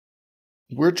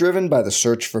We're driven by the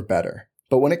search for better.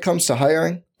 But when it comes to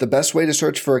hiring, the best way to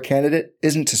search for a candidate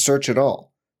isn't to search at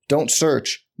all. Don't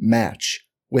search, match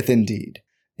with Indeed.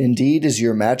 Indeed is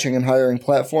your matching and hiring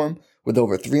platform with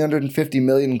over 350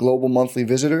 million global monthly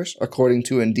visitors, according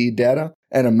to Indeed data,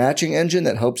 and a matching engine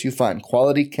that helps you find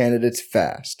quality candidates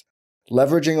fast.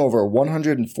 Leveraging over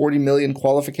 140 million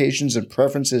qualifications and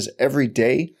preferences every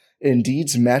day,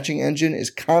 Indeed's matching engine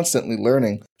is constantly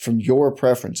learning from your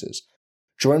preferences.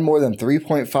 Join more than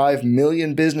 3.5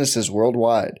 million businesses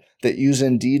worldwide that use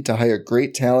Indeed to hire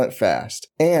great talent fast.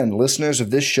 And listeners of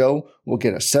this show will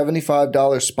get a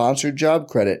 $75 sponsored job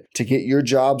credit to get your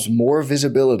jobs more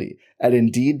visibility at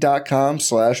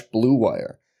Indeed.com/Blue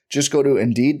Wire. Just go to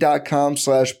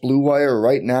Indeed.com/Blue Wire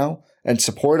right now and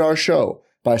support our show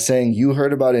by saying you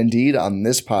heard about Indeed on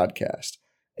this podcast.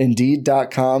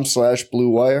 Indeed.com/Blue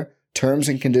Wire. Terms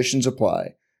and conditions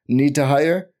apply. Need to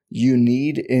hire? You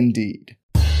need Indeed.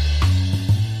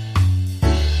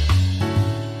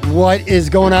 What is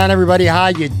going on, everybody? How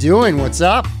you doing? What's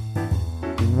up?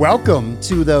 Welcome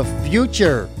to the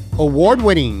future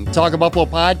award-winning Talk of Buffalo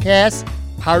podcast,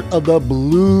 part of the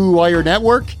Blue Wire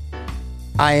Network.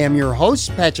 I am your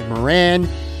host, Patrick Moran.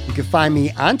 You can find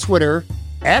me on Twitter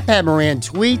at Pat Moran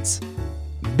Tweets.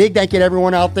 Big thank you to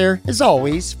everyone out there, as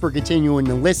always, for continuing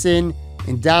to listen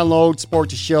and download, support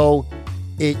the show.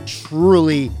 It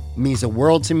truly means the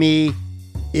world to me.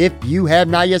 If you have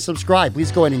not yet subscribed,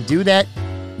 please go ahead and do that.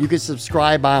 You can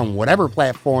subscribe on whatever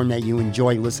platform that you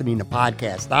enjoy listening to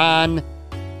podcasts on.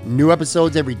 New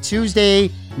episodes every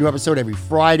Tuesday, new episode every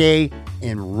Friday,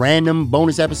 and random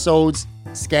bonus episodes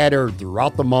scattered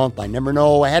throughout the month. I never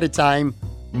know ahead of time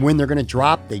when they're going to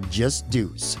drop. They just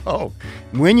do. So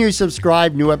when you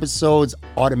subscribe, new episodes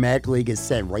automatically get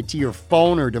sent right to your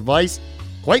phone or device,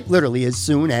 quite literally as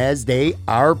soon as they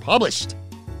are published.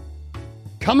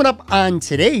 Coming up on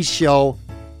today's show,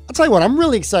 I'll tell you what, I'm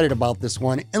really excited about this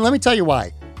one, and let me tell you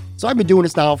why. So I've been doing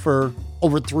this now for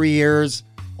over 3 years,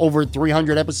 over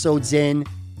 300 episodes in.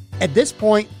 At this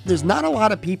point, there's not a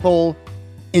lot of people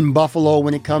in Buffalo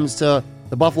when it comes to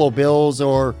the Buffalo Bills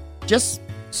or just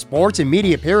sports and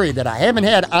media, period, that I haven't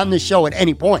had on this show at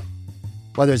any point.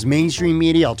 Whether it's mainstream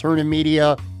media, alternative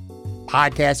media,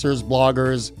 podcasters,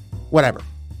 bloggers, whatever.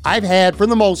 I've had, for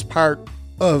the most part,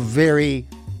 a very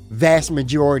vast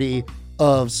majority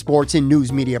of sports and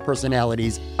news media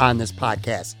personalities on this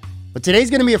podcast. But today's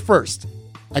going to be a first.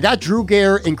 I got Drew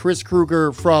Gare and Chris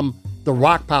Kruger from the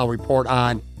Rockpile Report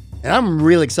on, and I'm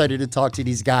really excited to talk to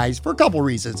these guys for a couple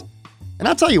reasons. And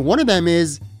I'll tell you, one of them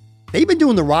is they've been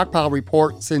doing the Rockpile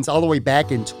Report since all the way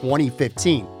back in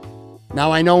 2015.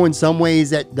 Now, I know in some ways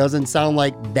that doesn't sound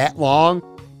like that long,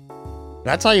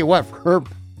 but I'll tell you what, for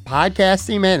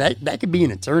podcasting, man, that could be an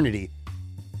eternity.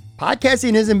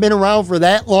 Podcasting hasn't been around for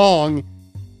that long,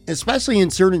 especially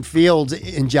in certain fields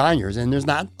and genres. And there's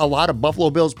not a lot of Buffalo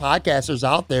Bills podcasters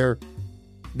out there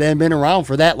that have been around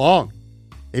for that long.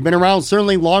 They've been around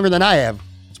certainly longer than I have.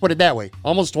 Let's put it that way.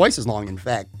 Almost twice as long, in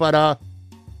fact. But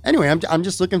anyway, I'm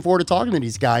just looking forward to talking to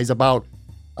these guys about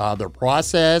their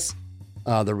process,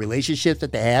 the relationships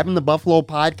that they have in the Buffalo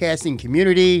podcasting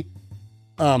community.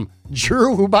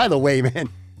 Drew, who, by the way, man,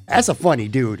 that's a funny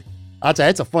dude. I'll tell you,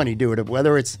 it's a funny dude.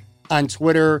 Whether it's on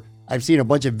Twitter, I've seen a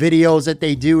bunch of videos that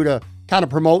they do to kind of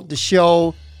promote the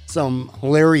show, some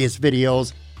hilarious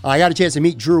videos. I got a chance to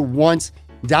meet Drew once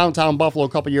downtown Buffalo a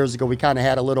couple years ago. We kind of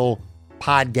had a little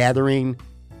pod gathering.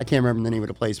 I can't remember the name of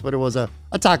the place, but it was a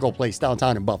taco place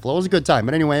downtown in Buffalo. It was a good time.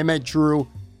 But anyway, I met Drew.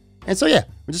 And so, yeah,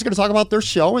 we're just going to talk about their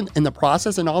show and the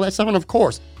process and all that stuff. And of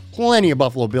course, plenty of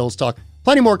Buffalo Bills talk.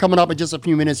 Plenty more coming up in just a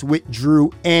few minutes with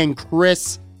Drew and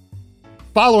Chris.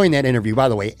 Following that interview, by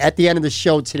the way, at the end of the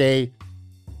show today,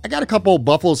 I got a couple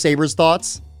Buffalo Sabres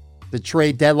thoughts. The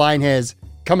trade deadline has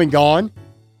come and gone.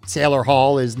 Taylor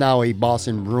Hall is now a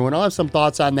Boston Bruin. I'll have some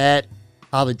thoughts on that,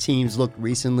 how the teams looked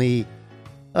recently.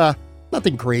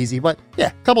 Nothing crazy, but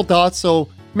yeah, a couple thoughts. So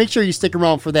make sure you stick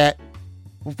around for that.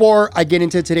 Before I get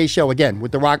into today's show, again,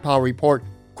 with the Rockpile Report,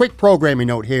 quick programming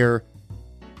note here.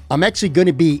 I'm actually going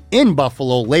to be in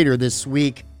Buffalo later this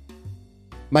week.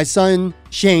 My son,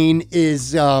 Shane,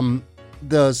 is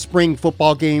the spring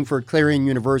football game for Clarion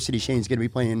University. Shane's going to be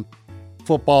playing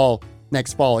football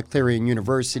next fall at Clarion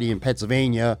University in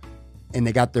Pennsylvania. And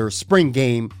they got their spring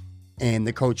game, and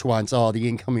the coach wants all the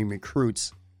incoming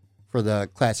recruits for the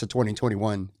class of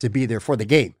 2021 to be there for the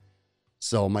game.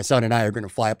 So my son and I are going to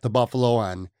fly up to Buffalo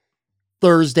on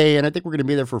Thursday, and I think we're going to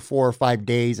be there for 4 or 5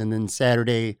 days. And then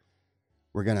Saturday,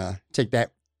 we're going to take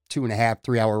that 2.5,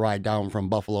 3 hour ride down from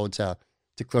Buffalo to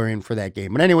Clarion for that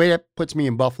game. But anyway, that puts me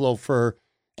in Buffalo for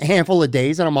a handful of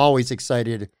days, and I'm always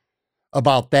excited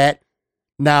about that.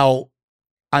 Now,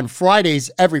 on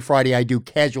Fridays, every Friday, I do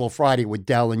Casual Friday with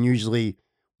Dell, and usually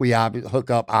we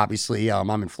hook up, obviously. I'm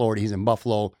in Florida. He's in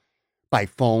Buffalo by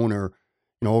phone or,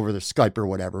 over the Skype or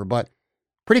whatever. But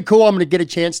pretty cool. I'm going to get a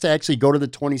chance to actually go to the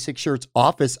 26 Shirts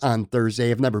office on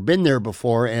Thursday. I've never been there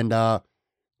before. And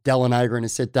Dell and I are going to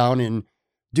sit down and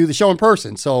do the show in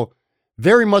person. So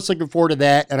very much looking forward to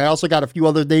that. And I also got a few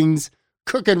other things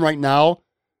cooking right now.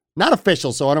 Not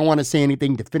official, so I don't want to say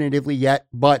anything definitively yet.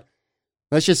 But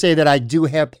let's just say that I do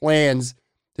have plans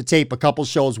to tape a couple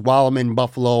shows while I'm in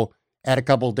Buffalo at a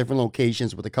couple different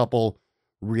locations with a couple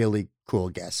really cool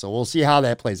guests. So we'll see how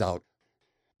that plays out.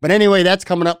 But anyway, that's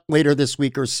coming up later this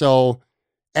week or so.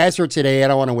 As for today, I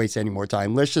don't want to waste any more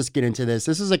time. Let's just get into this.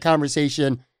 This is a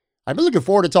conversation I've been looking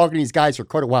forward to talking to these guys for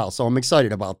quite a while, so I'm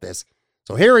excited about this.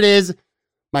 So here it is,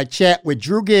 my chat with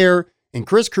Drew Gare and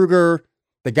Chris Krueger,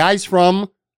 the guys from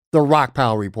the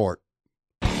Rockpile Report.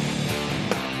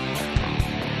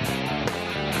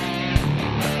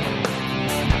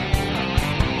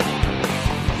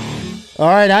 All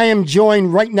right, I am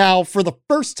joined right now for the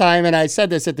first time, and I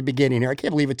said this at the beginning here. I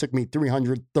can't believe it took me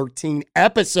 313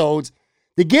 episodes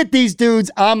to get these dudes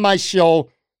on my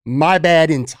show. My bad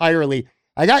entirely.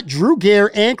 I got Drew Gare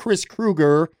and Chris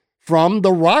Krueger from the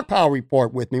Rockpile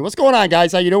Report with me. What's going on,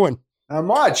 guys? How you doing? Not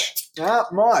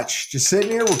much. Just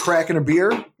sitting here, we're cracking a beer,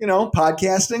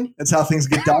 podcasting. That's how things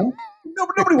get done.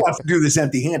 Nobody wants to do this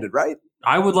empty-handed, right?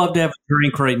 I would love to have a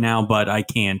drink right now, but I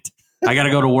can't. I got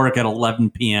to go to work at 11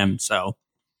 p.m., so.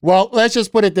 Well, let's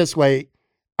just put it this way.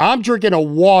 I'm drinking a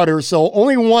water, so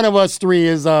only one of us three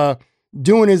is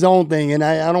doing his own thing, and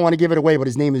I don't want to give it away, but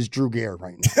his name is Drew Gare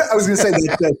right now. I was going to say,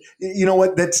 that, you know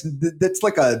what, that's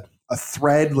like a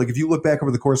thread. Like, if you look back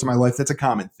over the course of my life, that's a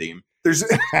common theme. There's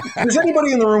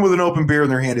anybody in the room with an open beer in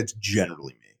their hand, it's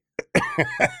generally me.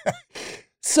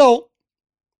 So,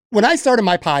 when I started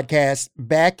my podcast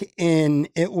back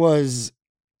it was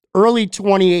early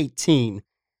 2018,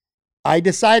 I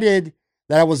decided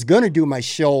that I was going to do my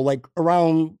show like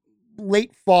around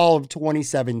late fall of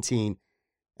 2017.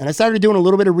 And I started doing a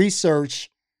little bit of research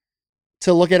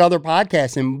to look at other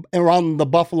podcasts and around the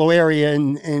Buffalo area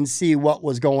and see what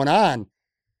was going on.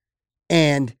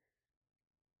 And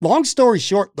long story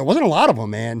short, there wasn't a lot of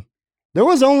them, man. There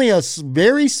was only a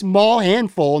very small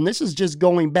handful, and this is just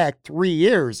going back 3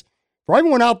 years. For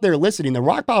everyone out there listening, the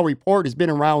Rockpile Report has been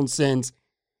around since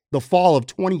the fall of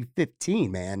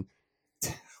 2015, man.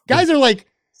 Guys are like,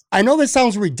 I know this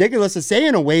sounds ridiculous to say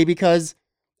in a way because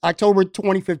October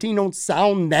 2015 don't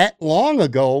sound that long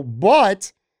ago,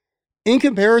 but in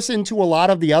comparison to a lot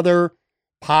of the other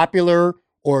popular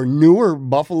or newer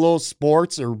Buffalo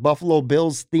sports or Buffalo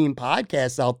Bills themed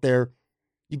podcasts out there,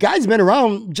 you guys have been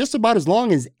around just about as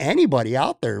long as anybody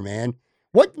out there, man.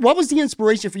 What was the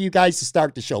inspiration for you guys to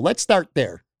start the show? Let's start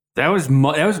there. That was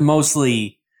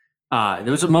mostly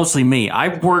me.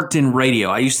 I worked in radio.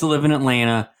 I used to live in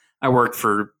Atlanta. I worked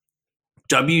for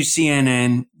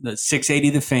WCNN, the 680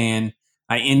 The Fan.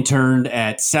 I interned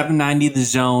at 790 The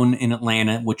Zone in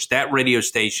Atlanta, which that radio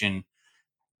station.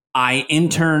 I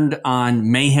interned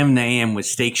on Mayhem the AM with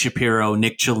Steak Shapiro,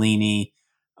 Nick Cellini,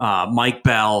 Mike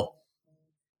Bell.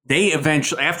 They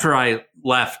eventually, after I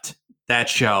left that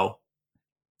show,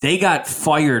 they got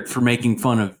fired for making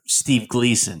fun of Steve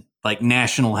Gleason, like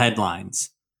national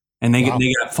headlines. And they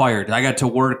got fired. I got to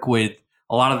work with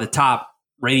a lot of the top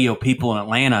radio people in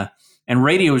Atlanta, and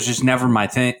radio was just never my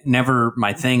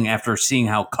thing after seeing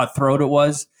how cutthroat it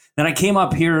was. Then I came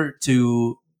up here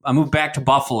I moved back to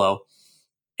Buffalo,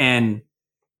 and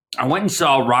I went and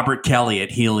saw Robert Kelly at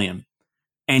Helium,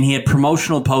 and he had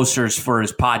promotional posters for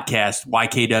his podcast,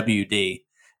 YKWD.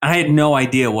 And I had no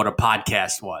idea what a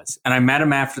podcast was. And I met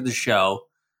him after the show.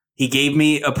 He gave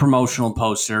me a promotional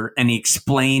poster and he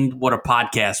explained what a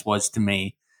podcast was to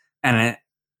me. And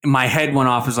my head went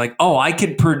off. I was like, oh, I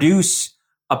could produce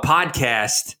a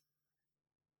podcast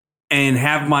and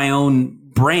have my own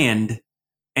brand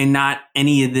and not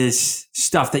any of this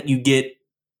stuff that you get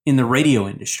in the radio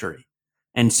industry.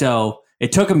 And so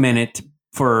it took a minute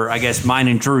for, I guess, mine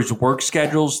and Drew's work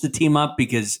schedules to team up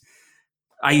because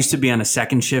I used to be on a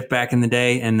second shift back in the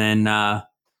day. And then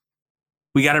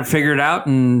we got it figured out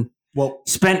and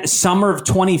spent summer of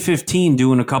 2015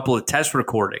 doing a couple of test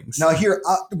recordings. Now here,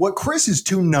 what Chris is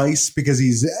too nice because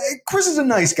Chris is a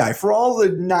nice guy for all the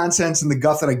nonsense and the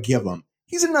guff that I give him.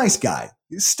 He's a nice guy.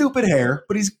 He's stupid hair,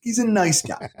 but he's a nice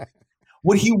guy.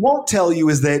 What he won't tell you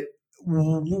is that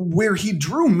where he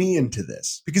drew me into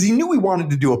this, because he knew we wanted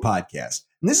to do a podcast.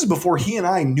 And this is before he and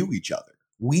I knew each other.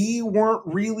 We weren't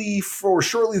really, for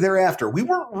shortly thereafter, we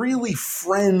weren't really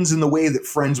friends in the way that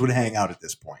friends would hang out at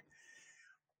this point.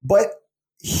 But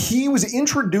he was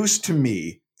introduced to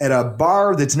me at a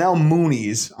bar that's now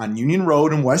Mooney's on Union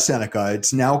Road in West Seneca.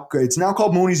 It's now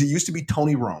called Mooney's. It used to be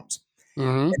Tony Rome's.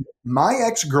 Mm-hmm. My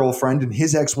ex-girlfriend and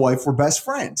his ex-wife were best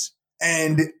friends.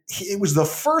 And it was the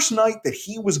first night that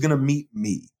he was going to meet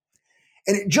me.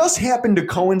 And it just happened to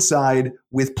coincide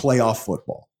with playoff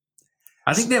football.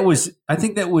 I think that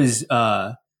was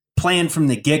planned from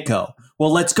the get-go.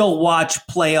 Well, let's go watch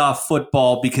playoff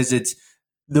football because it's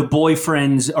the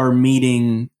boyfriends are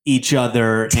meeting each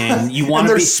other, and you want and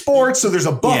to there's be sports, so there's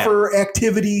a buffer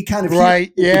activity kind of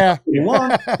right. Yeah,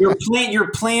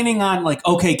 you're planning on like,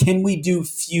 okay, can we do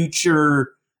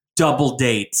future double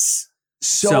dates?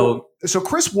 So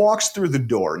Chris walks through the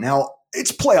door. Now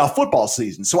it's playoff football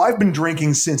season, so I've been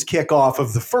drinking since kickoff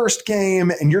of the first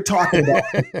game, and you're talking about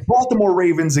Baltimore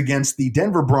Ravens against the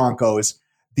Denver Broncos.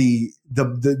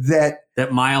 That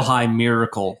Mile High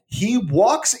Miracle. He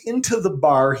walks into the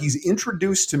bar. He's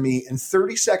introduced to me, and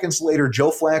 30 seconds later,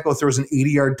 Joe Flacco throws an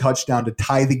 80-yard touchdown to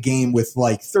tie the game with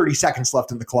like 30 seconds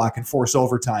left in the clock and force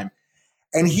overtime.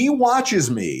 And he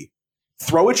watches me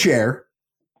throw a chair,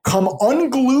 come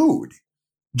unglued.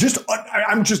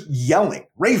 I'm just yelling,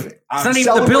 raving.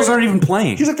 The Bills aren't even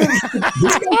playing. He's like, this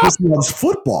guy just loves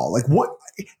football. Like what?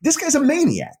 This guy's a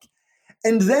maniac.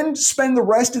 And then spend the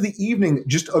rest of the evening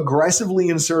just aggressively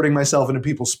inserting myself into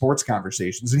people's sports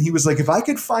conversations. And he was like, if I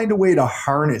could find a way to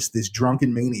harness this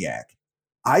drunken maniac,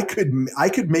 I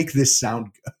could make this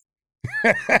sound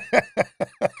good.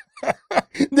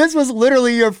 This was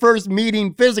literally your first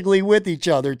meeting physically with each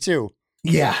other, too.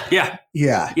 Yeah.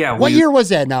 What year was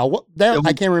that now?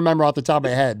 I can't remember off the top of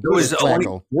my head. It was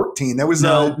 2014. That was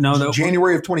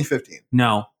January of 2015.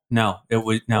 No, it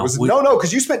was no. No,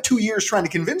 because you spent 2 years trying to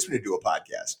convince me to do a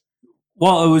podcast.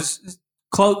 Well, it was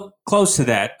close to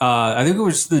that. I think it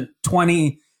was the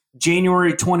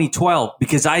January 2012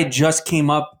 because I just came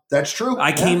up. That's true.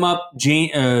 I came up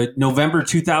November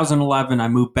 2011. I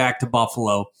moved back to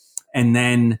Buffalo, and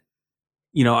then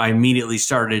I immediately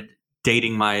started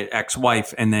dating my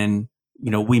ex-wife, and then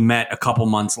we met a couple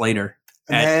months later.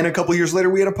 And then a couple years later,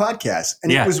 we had a podcast,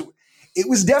 and it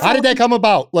was definitely. How did that come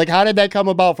about? Like, how did that come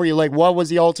about for you? Like, what was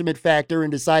the ultimate factor in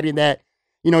deciding that?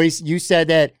 You said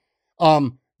that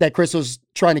that Chris was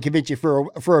trying to convince you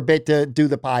for a bit to do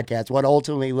the podcast. What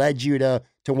ultimately led you to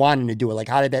wanting to do it? Like,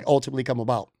 how did that ultimately come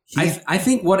about? I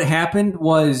think what happened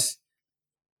was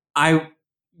I'm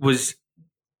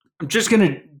just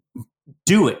gonna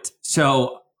do it.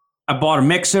 So I bought a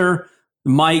mixer,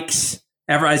 mics.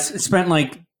 I spent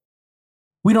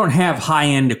we don't have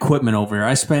high-end equipment over here.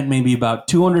 I spent maybe about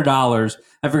 $200.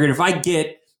 I figured if I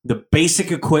get the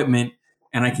basic equipment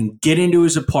and I can get into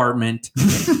his apartment,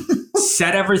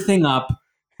 set everything up,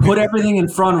 put everything in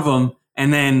front of him,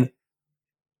 and then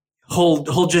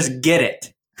he'll just get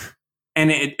it. And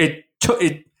it took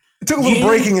a little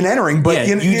breaking and entering, but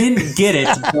you didn't get it.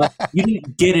 You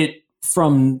didn't get it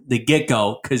from the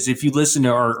get-go, because if you listen to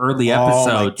our early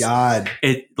episodes, oh my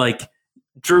God,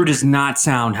 Drew does not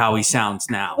sound how he sounds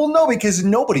now. Well, no, because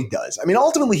nobody does. I mean,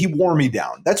 ultimately, he wore me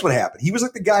down. That's what happened. He was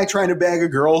like the guy trying to bag a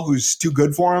girl who's too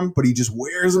good for him, but he just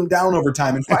wears him down over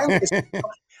time. And finally,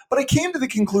 but I came to the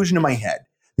conclusion in my head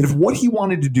that if what he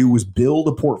wanted to do was build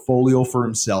a portfolio for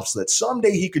himself so that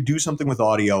someday he could do something with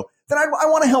audio, then I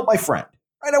want to help my friend.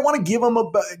 Right? I want to give him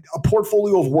a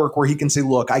portfolio of work where he can say,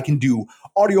 look, I can do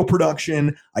audio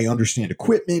production. I understand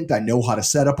equipment. I know how to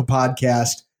set up a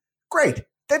podcast. Great.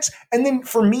 And then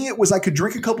for me, it was I could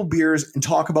drink a couple beers and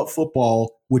talk about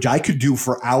football, which I could do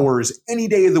for hours any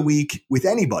day of the week with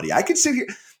anybody. I could sit here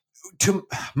to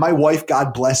my wife,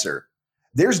 God bless her.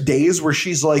 There's days where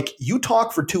she's like, you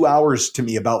talk for 2 hours to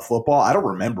me about football. I don't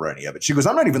remember any of it. She goes,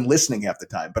 I'm not even listening half the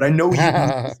time, but I know you use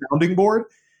the sounding board.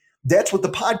 That's what the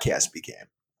podcast became.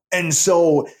 And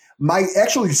so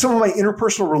some of my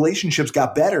interpersonal relationships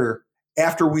got better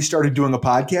after we started doing a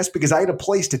podcast because I had a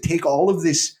place to take all of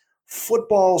this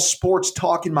football sports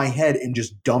talk in my head and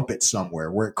just dump it somewhere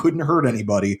where it couldn't hurt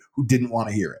anybody who didn't want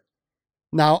to hear it.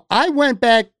 Now, I went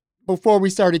back before we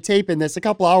started taping this a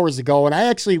couple hours ago, and I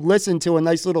actually listened to a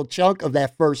nice little chunk of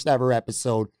that first ever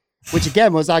episode, which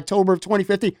again was October of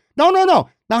 2015. No.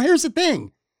 Now, here's the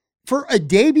thing. For a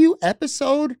debut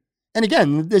episode, and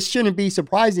again, this shouldn't be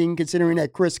surprising considering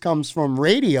that Chris comes from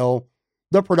radio,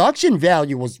 the production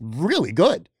value was really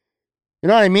good. You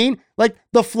know what I mean? Like,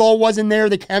 the flow wasn't there.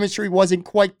 The chemistry wasn't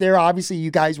quite there. Obviously, you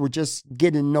guys were just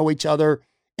getting to know each other.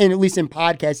 And at least in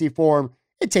podcasting form,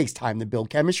 it takes time to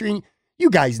build chemistry. You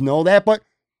guys know that. But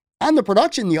on the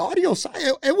production, the audio side,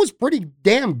 it was pretty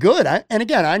damn good. And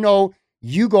again, I know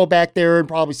you go back there and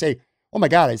probably say, oh my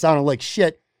God, I sounded like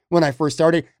shit when I first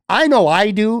started. I know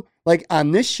I do. Like, on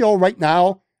this show right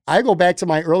now, I go back to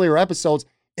my earlier episodes,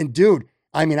 and dude,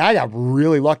 I mean, I got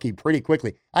really lucky pretty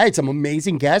quickly. I had some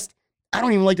amazing guests. I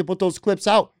don't even like to put those clips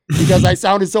out because I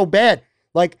sounded so bad.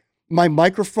 Like my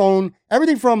microphone,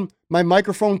 everything from my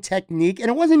microphone technique. And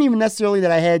it wasn't even necessarily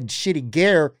that I had shitty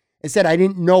gear. Instead, I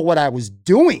didn't know what I was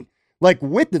doing. Like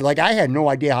with it, like I had no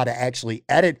idea how to actually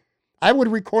edit. I would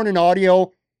record an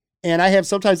audio and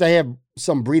sometimes I have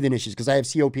some breathing issues because I have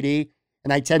COPD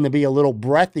and I tend to be a little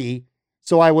breathy.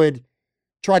 So I would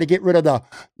try to get rid of the,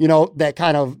 that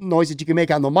kind of noise that you can make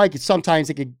on the mic. Sometimes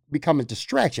it can become a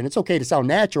distraction. It's okay to sound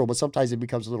natural, but sometimes it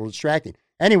becomes a little distracting.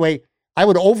 Anyway, I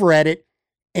would over edit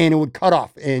and it would cut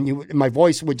off and my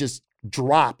voice would just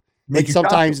drop. And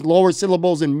sometimes lower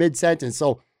syllables in mid-sentence.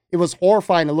 So it was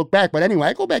horrifying to look back. But anyway,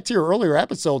 I go back to your earlier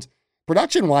episodes.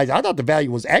 Production-wise, I thought the value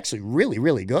was actually really,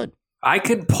 really good. I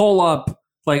could pull up,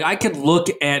 I could look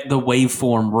at the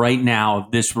waveform right now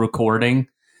of this recording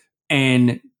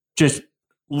and just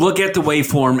look at the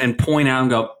waveform and point out and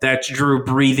go, that's Drew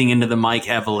breathing into the mic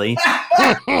heavily.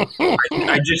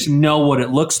 I just know what it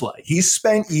looks like. He's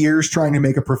spent years trying to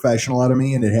make a professional out of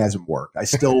me, and it hasn't worked. I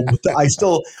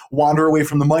still wander away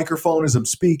from the microphone as I'm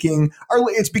speaking.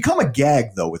 It's become a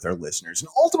gag, though, with our listeners. And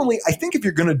ultimately, I think if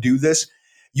you're going to do this,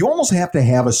 you almost have to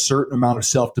have a certain amount of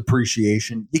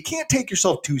self-depreciation. You can't take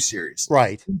yourself too seriously.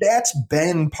 Right. That's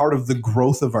been part of the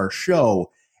growth of our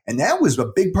show. And that was a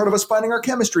big part of us finding our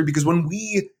chemistry because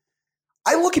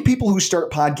I look at people who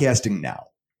start podcasting now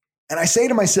and I say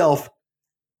to myself,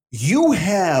 you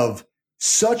have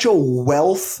such a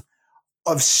wealth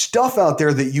of stuff out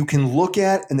there that you can look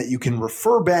at and that you can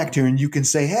refer back to. And you can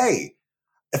say, hey,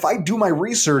 if I do my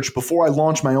research before I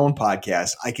launch my own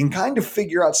podcast, I can kind of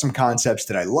figure out some concepts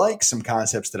that I like, some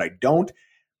concepts that I don't.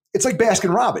 It's like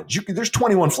Baskin Robbins. There's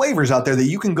 21 flavors out there that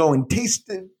you can go and taste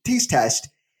test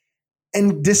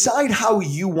and decide how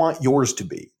you want yours to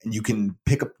be. And you can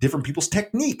pick up different people's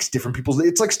techniques,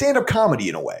 it's like stand-up comedy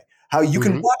in a way, how you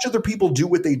can watch other people do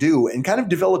what they do and kind of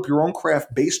develop your own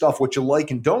craft based off what you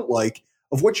like and don't like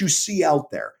of what you see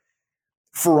out there.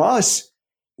 For us,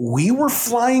 we were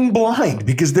flying blind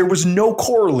because there was no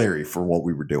corollary for what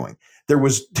we were doing. There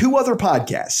was two other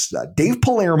podcasts, Dave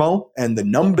Palermo and the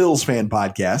Numb Bills Fan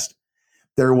podcast.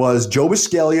 There was Joe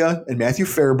Buscaglia and Matthew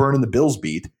Fairburn and the Bills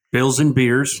Beat. Bills and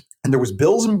Beers. And there was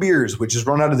Bills and Beers, which is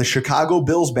run out of the Chicago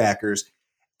Bills backers.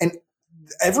 And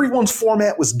everyone's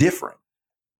format was different.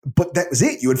 But that was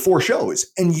it. You had 4 shows.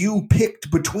 And you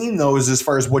picked between those as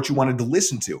far as what you wanted to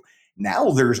listen to. Now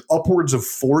there's upwards of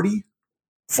 40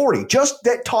 just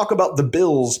that talk about the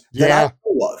Bills that I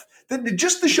know of.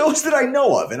 Just the shows that I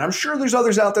know of. And I'm sure there's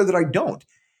others out there that I don't.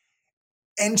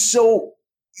 And so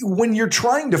when you're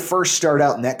trying to first start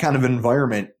out in that kind of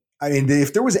environment, I mean,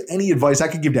 if there was any advice I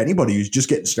could give to anybody who's just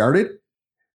getting started,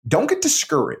 don't get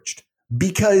discouraged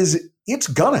because it's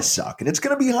going to suck and it's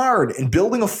going to be hard. And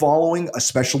building a following,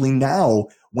 especially now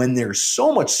when there's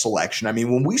so much selection. I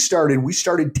mean, when we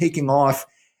started taking off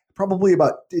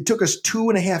it took us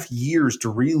 2.5 years to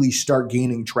really start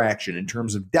gaining traction in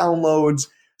terms of downloads,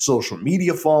 social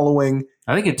media following.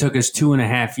 I think it took us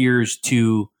 2.5 years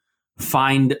to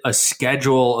find a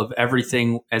schedule of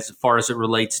everything as far as it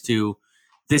relates to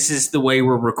this is the way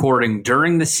we're recording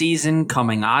during the season,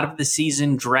 coming out of the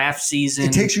season, draft season.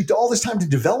 It takes you all this time to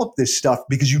develop this stuff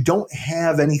because you don't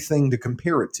have anything to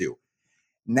compare it to.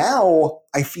 Now,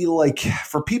 I feel like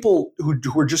for people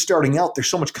who are just starting out, there's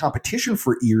so much competition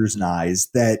for ears and eyes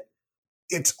that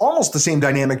it's almost the same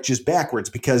dynamic, just backwards,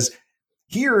 because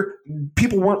here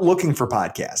people weren't looking for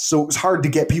podcasts. So it was hard to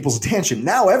get people's attention.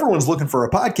 Now everyone's looking for a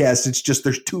podcast. It's just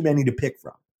there's too many to pick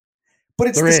from.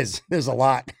 But there's a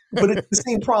lot. But it's the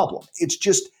same problem. It's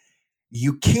just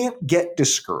you can't get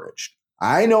discouraged.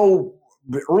 I know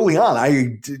early on,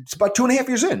 it's about 2.5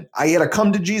 years in, I had a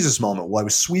come to Jesus moment while I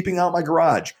was sweeping out my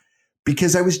garage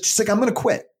because I was just like, I'm going to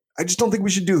quit. I just don't think we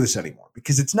should do this anymore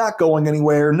because it's not going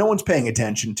anywhere. No one's paying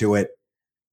attention to it.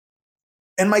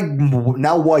 And my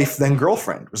now wife, then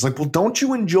girlfriend, was like, well, don't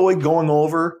you enjoy going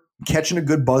over, catching a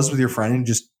good buzz with your friend and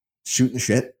just shooting the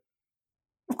shit?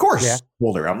 Of course. Yeah.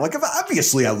 Told her. I'm like,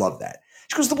 obviously I love that.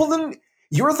 She goes, well, then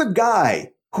you're the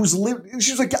guy who's lived.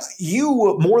 She's like,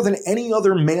 you, more than any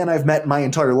other man I've met in my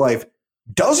entire life,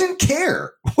 doesn't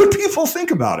care what people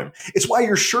think about him. It's why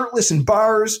you're shirtless in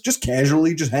bars, just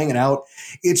casually, just hanging out.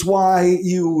 It's why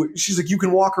she's like, you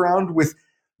can walk around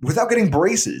without getting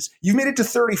braces. You've made it to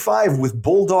 35 with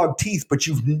bulldog teeth, but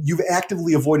you've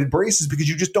actively avoided braces because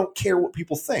you just don't care what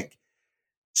people think.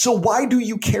 So why do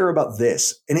you care about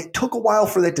this? And it took a while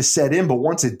for that to set in, but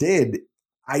once it did,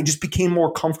 I just became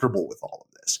more comfortable with all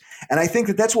of this. And I think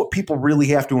that that's what people really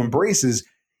have to embrace is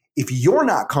if you're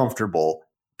not comfortable,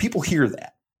 people hear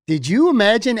that. Did you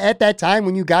imagine at that time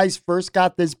when you guys first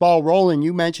got this ball rolling,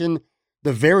 you mentioned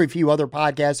the very few other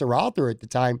podcasts that were out there at the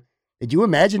time. Did you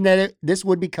imagine that this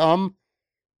would become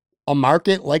a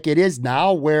market like it is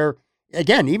now where,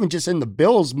 again, even just in the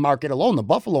Bills market alone, the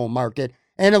Buffalo market,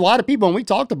 and a lot of people, and we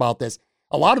talked about this,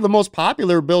 a lot of the most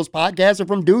popular Bills podcasts are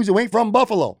from dudes who ain't from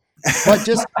Buffalo. But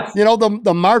just,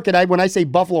 the market, when I say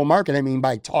Buffalo market, I mean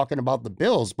by talking about the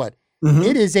Bills, but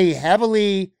it is a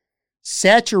heavily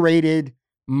saturated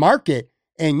market.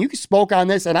 And you spoke on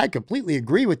this, and I completely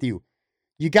agree with you.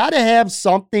 You got to have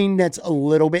something that's a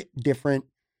little bit different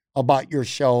about your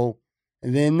show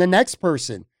than the next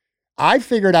person. I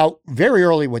figured out very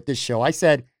early with this show, I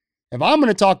said, if I'm going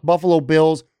to talk Buffalo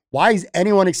Bills, why is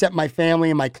anyone except my family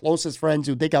and my closest friends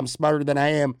who think I'm smarter than I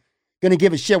am going to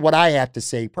give a shit what I have to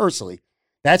say personally?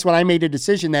 That's when I made a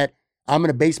decision that I'm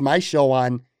going to base my show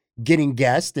on getting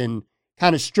guests and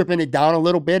kind of stripping it down a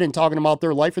little bit and talking about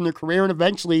their life and their career and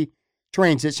eventually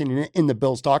transitioning in the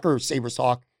Bills talk or Sabres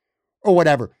talk or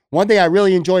whatever. One thing I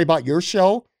really enjoy about your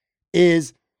show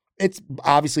is it's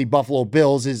obviously Buffalo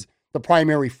Bills is the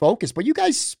primary focus, but you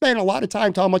guys spend a lot of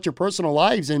time talking about your personal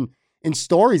lives and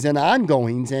stories and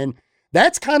ongoings. And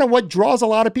that's kind of what draws a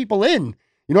lot of people in.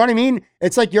 You know what I mean?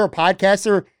 It's like you're a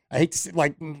podcaster. I hate to say,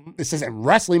 like, this isn't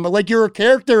wrestling, but like you're a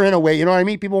character in a way. You know what I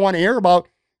mean? People want to hear about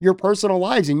your personal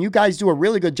lives, and you guys do a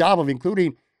really good job of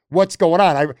including what's going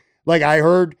on. I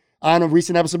heard on a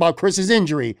recent episode about Chris's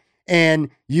injury and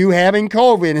you having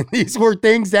COVID, and these were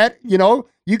things that,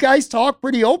 you guys talk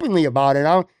pretty openly about it.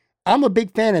 I'm a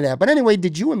big fan of that. But anyway,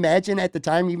 did you imagine at the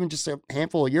time, even just a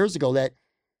handful of years ago, that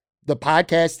the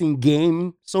podcasting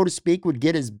game, so to speak, would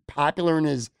get as popular and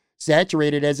as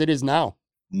saturated as it is now?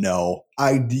 No,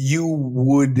 you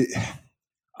would.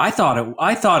 I thought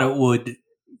it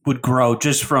would grow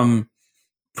just for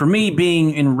me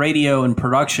being in radio and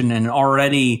production and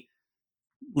already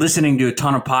listening to a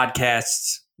ton of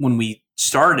podcasts when we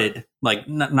started, like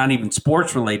not even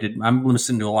sports related. I'm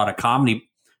listening to a lot of comedy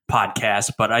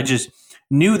podcasts, but I just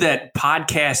knew that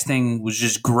podcasting was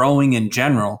just growing in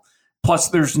general. Plus,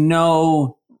 there's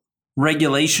no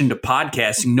regulation to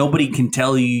podcasting. Nobody can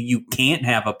tell you can't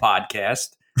have a podcast,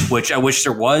 which I wish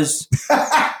there was.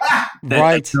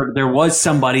 Right. There was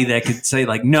somebody that could say,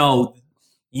 like, no,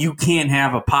 you can't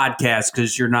have a podcast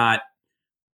because you're not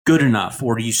good enough,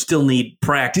 or you still need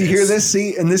practice. Do you hear this?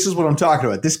 See, and this is what I'm talking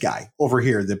about. This guy over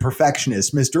here, the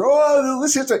perfectionist, Mr.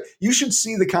 You should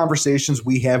see the conversations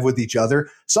we have with each other.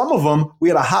 Some of them, we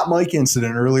had a hot mic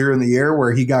incident earlier in the year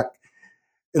where he got,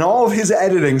 in all of his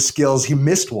editing skills, he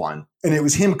missed one. And it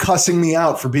was him cussing me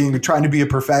out for trying to be a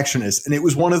perfectionist. And it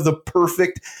was one of the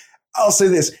perfect, I'll say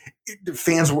this,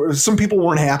 some people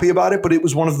weren't happy about it, but it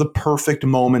was one of the perfect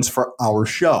moments for our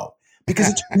show. Because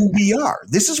it's who we are.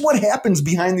 This is what happens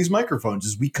behind these microphones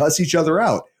is we cuss each other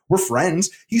out. We're friends.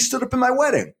 He stood up in my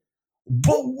wedding.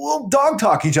 But we'll dog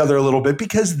talk each other a little bit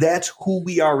because that's who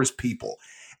we are as people.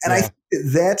 And I think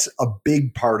that's a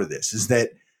big part of this is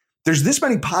that there's this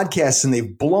many podcasts and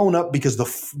they've blown up because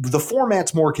the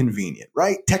format's more convenient,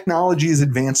 right? Technology has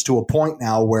advanced to a point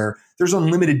now where there's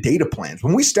unlimited data plans.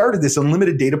 When we started this,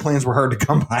 unlimited data plans were hard to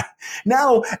come by.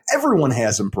 Now everyone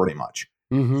has them pretty much.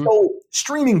 Mm-hmm. So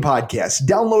streaming podcasts,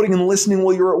 downloading and listening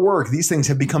while you're at work, these things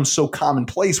have become so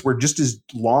commonplace where just as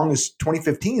long as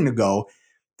 2015 ago,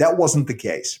 that wasn't the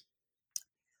case.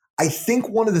 I think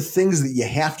one of the things that you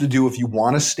have to do if you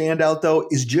want to stand out, though,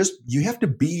 is just you have to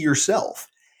be yourself.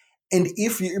 And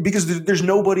because there's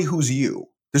nobody who's you.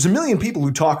 There's a million people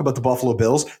who talk about the Buffalo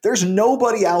Bills. There's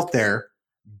nobody out there,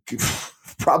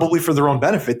 probably for their own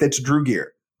benefit, that's Drew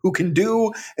Gear, who can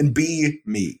do and be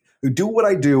me. Who do what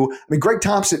I do. I mean, Greg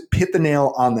Thompson hit the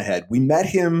nail on the head. We met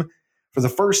him for the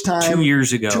first time 2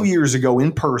 years ago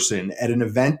in person at an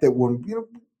event that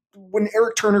when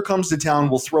Eric Turner comes to town,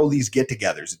 we'll throw these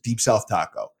get-togethers at Deep South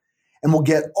Taco. And we'll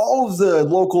get all of the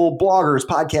local bloggers,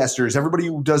 podcasters, everybody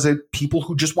who does it, people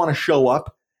who just want to show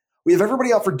up. We have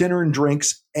everybody out for dinner and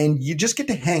drinks, and you just get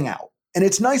to hang out. And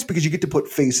it's nice because you get to put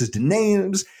faces to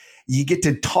names. You get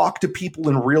to talk to people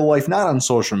in real life, not on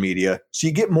social media. So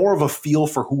you get more of a feel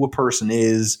for who a person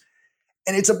is.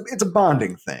 And it's a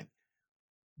bonding thing.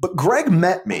 But Greg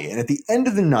met me, and at the end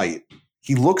of the night,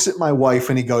 he looks at my wife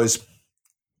and he goes,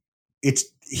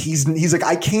 he's like,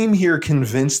 I came here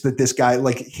convinced that this guy,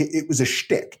 like, it was a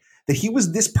shtick, that he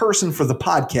was this person for the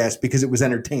podcast because it was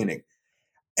entertaining.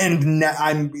 And now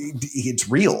it's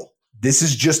real. This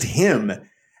is just him.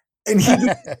 And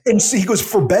he goes,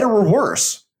 for better or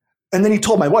worse. And then he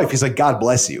told my wife, he's like, God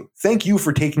bless you. Thank you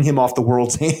for taking him off the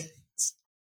world's hands.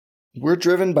 We're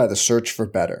driven by the search for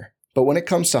better. But when it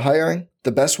comes to hiring,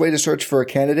 the best way to search for a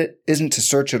candidate isn't to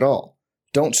search at all.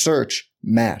 Don't search,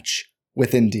 match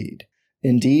with Indeed.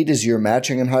 Indeed is your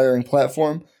matching and hiring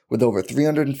platform with over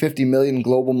 350 million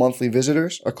global monthly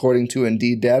visitors, according to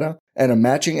Indeed data, and a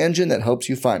matching engine that helps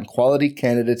you find quality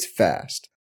candidates fast.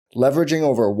 Leveraging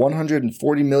over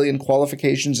 140 million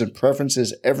qualifications and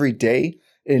preferences every day,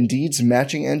 Indeed's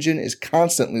matching engine is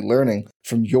constantly learning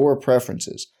from your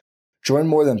preferences. Join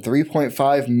more than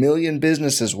 3.5 million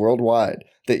businesses worldwide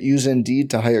that use Indeed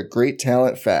to hire great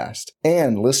talent fast.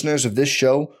 And listeners of this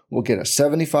show will get a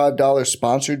 $75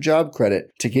 sponsored job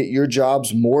credit to get your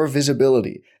jobs more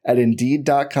visibility at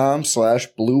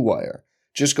Indeed.com/Blue Wire.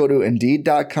 Just go to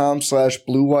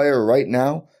Indeed.com/Blue Wire right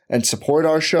now and support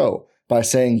our show by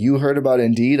saying you heard about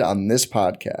Indeed on this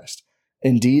podcast.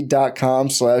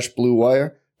 Indeed.com/Blue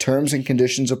Wire. Terms and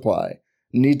conditions apply.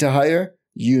 Need to hire?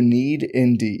 You need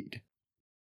Indeed.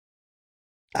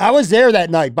 I was there that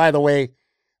night, by the way.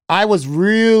 I was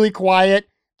really quiet.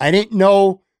 I didn't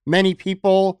know many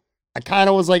people. I kind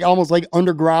of was like almost like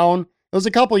underground. It was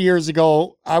a couple years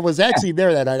ago. I was actually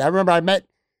there that night. I remember I met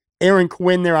Aaron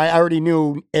Quinn there. I already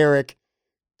knew Eric,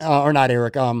 or not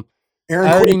Eric. Aaron I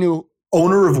already Quinn, knew.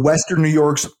 owner of Western New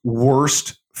York's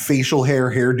worst facial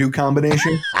hairdo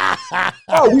combination.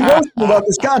 Oh, we roast him about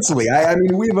this constantly. I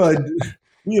mean, we have a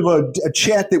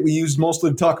chat that we use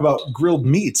mostly to talk about grilled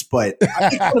meats, but I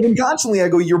make fun of him constantly. I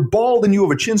go, "You're bald and you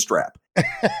have a chin strap."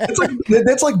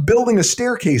 That's like building a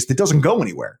staircase that doesn't go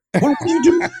anywhere. What do you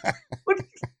do?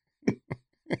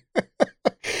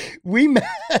 We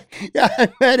met. Yeah, I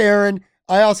met Aaron.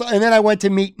 And then I went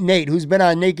to meet Nate, who's been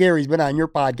on, Nate Gary's been on your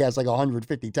podcast like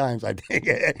 150 times, I think,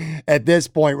 at this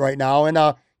point right now. And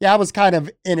yeah, I was kind of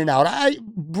in and out. I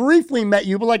briefly met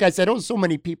you, but like I said, there was so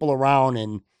many people around,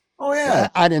 and Oh yeah,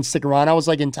 I didn't stick around. I was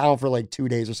like in town for like 2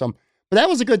 days or something. But that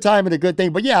was a good time and a good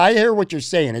thing. But yeah, I hear what you're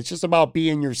saying. It's just about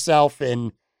being yourself,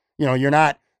 and you're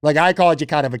not, like, I called you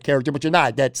kind of a character, but you're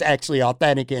not. That's actually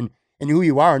authentic and who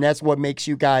you are, and that's what makes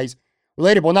you guys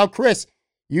relatable. Now, Chris,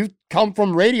 you come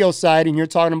from radio side, and you're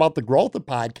talking about the growth of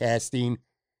podcasting.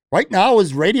 Right now,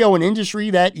 is radio an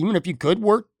industry that, even if you could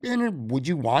work in it, would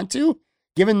you want to,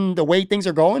 given the way things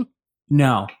are going?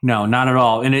 No, not at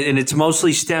all. And it's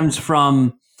mostly stems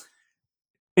from,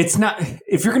 it's not,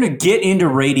 if you're going to get into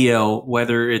radio,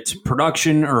 whether it's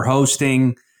production or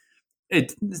hosting,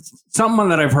 it's something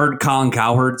that I've heard Colin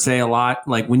Cowherd say a lot.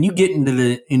 Like, when you get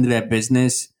into that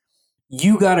business,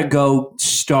 you got to go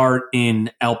start in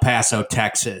El Paso,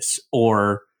 Texas,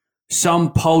 or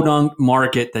some podunk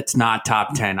market that's not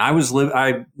top 10. I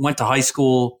went to high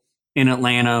school in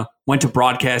Atlanta, went to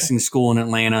broadcasting school in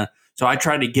Atlanta. So I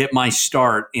tried to get my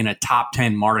start in a top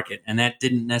 10 market, and that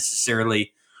didn't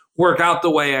necessarily work out the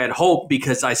way I had hoped,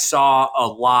 because I saw a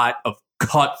lot of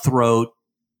cutthroat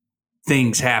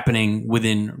things happening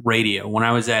within radio. When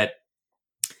I was at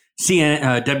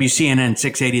WCNN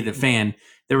 680 The Fan,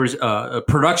 there was a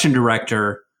production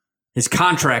director. His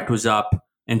contract was up,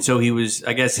 and so he was,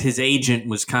 I guess his agent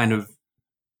was kind of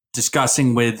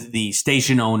discussing with the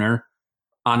station owner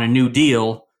on a new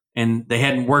deal, and they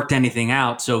hadn't worked anything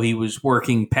out, so he was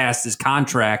working past his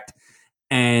contract.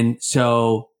 And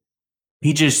so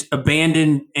he just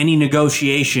abandoned any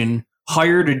negotiation,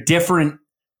 hired a different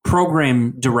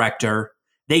program director.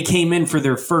 They came in for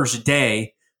their first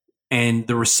day, and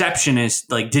the receptionist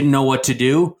didn't know what to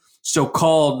do, so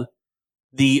called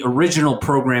the original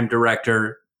program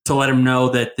director to let him know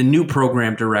that the new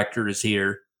program director is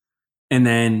here. And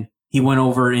then he went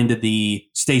over into the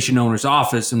station owner's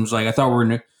office and was like, "I thought we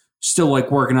were still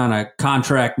working on a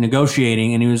contract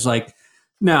negotiating." And he was like,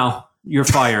 "No, you're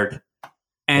fired."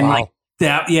 And Wow.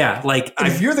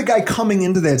 if you're the guy coming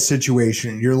into that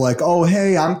situation, you're like, "Oh,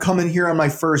 hey, I'm coming here on my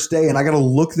first day, and I got to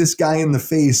look this guy in the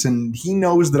face, and he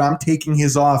knows that I'm taking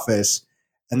his office,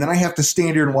 and then I have to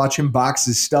stand here and watch him box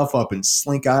his stuff up and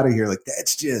slink out of here." Like,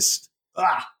 that's just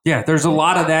Yeah, there's a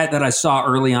lot of that I saw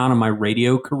early on in my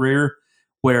radio career,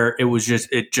 where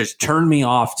it just turned me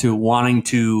off to wanting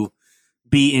to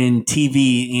be in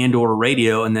TV and or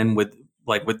radio. And then with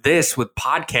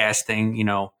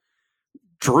podcasting,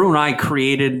 Drew and I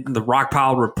created the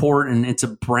Rockpile Report, and it's a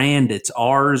brand. It's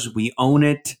ours. We own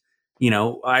it. We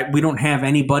don't have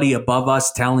anybody above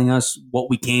us telling us what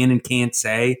we can and can't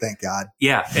say. Thank God.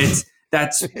 Yeah,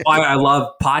 that's why I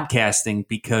love podcasting,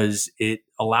 because it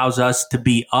allows us to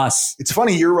be us. It's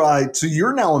funny.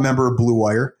 You're now a member of Blue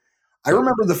Wire. I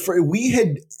remember we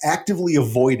had actively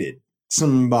avoided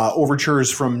some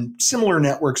overtures from similar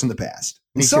networks in the past.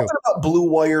 And something about Blue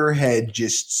Wire had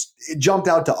just jumped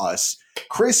out to us.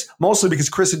 Chris, mostly because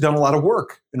Chris had done a lot of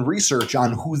work and research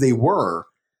on who they were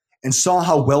and saw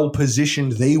how well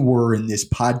positioned they were in this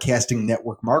podcasting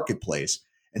network marketplace,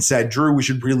 and said, "Drew, we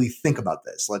should really think about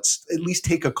this. Let's at least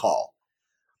take a call."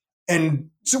 And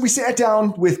so we sat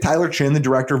down with Tyler Chin, the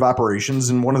director of operations,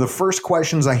 and one of the first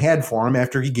questions I had for him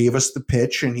after he gave us the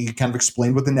pitch and he kind of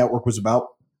explained what the network was about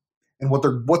and what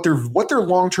their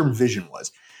long-term vision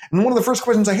was. And one of the first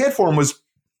questions I had for him was,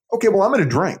 okay, well, I'm going to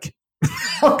drink.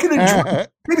 I'm going to drink.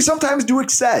 Maybe sometimes do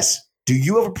excess. Do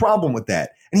you have a problem with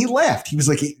that? And he laughed. He was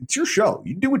like, hey, it's your show.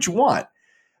 You do what you want.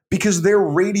 Because they're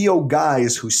radio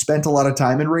guys who spent a lot of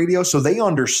time in radio, so they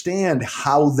understand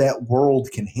how that world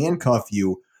can handcuff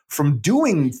you from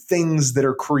doing things that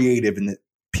are creative and that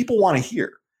people want to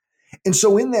hear. And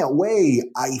so in that way,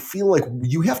 I feel like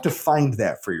you have to find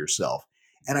that for yourself.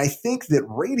 And I think that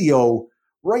radio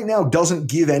right now doesn't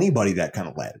give anybody that kind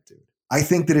of latitude. I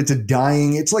think that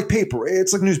it's like paper,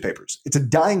 it's like newspapers. It's a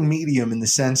dying medium in the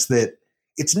sense that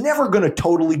it's never going to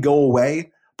totally go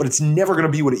away, but it's never going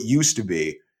to be what it used to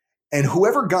be. And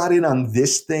whoever got in on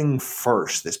this thing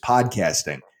first, this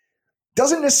podcasting,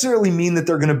 doesn't necessarily mean that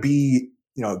they're going to be,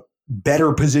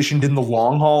 better positioned in the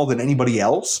long haul than anybody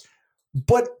else.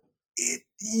 But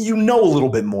a little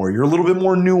bit more. You're a little bit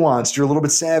more nuanced. You're a little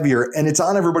bit savvier. And it's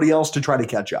on everybody else to try to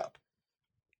catch up.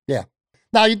 Yeah.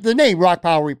 Now, the name Rock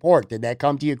Pile Report, did that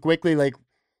come to you quickly? Like,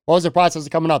 what was the process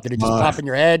of coming up? Did it just pop in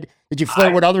your head? Did you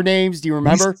flirt with other names? Do you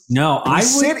remember? No, I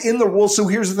sit in the role. So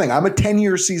here's the thing. I'm a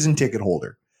 10-year season ticket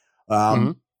holder.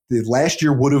 The last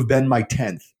year would have been my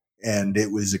 10th. And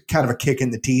it was kind of a kick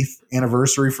in the teeth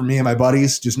anniversary for me and my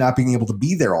buddies, just not being able to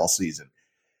be there all season.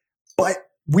 But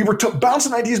we were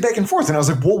bouncing ideas back and forth. And I was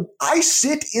like, well, I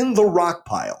sit in the rock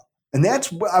pile. And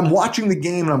I'm watching the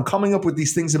game and I'm coming up with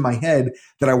these things in my head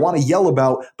that I want to yell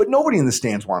about, but nobody in the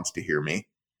stands wants to hear me.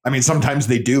 I mean, sometimes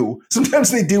they do.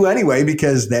 Sometimes they do anyway,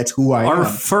 because that's who I am. Our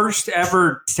first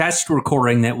ever test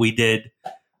recording that we did,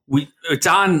 it's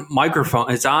on microphone.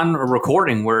 It's on a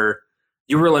recording where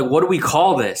you were like, what do we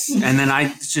call this? And then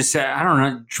I just said, I don't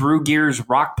know, Drew Gear's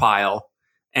Rock Pile.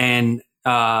 And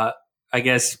I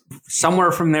guess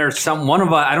somewhere from there, one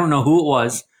of us, I don't know who it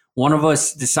was, one of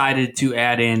us decided to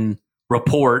add in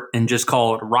report and just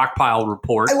call it Rock Pile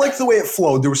Report. I liked the way it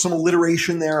flowed. There was some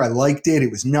alliteration there. I liked it.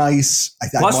 It was nice.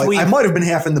 I might have been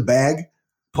half in the bag.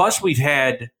 Plus, we've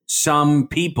had some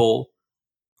people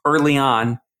early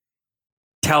on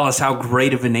tell us how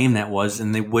great of a name that was,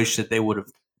 and they wish that they would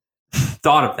have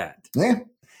thought of that. Yeah.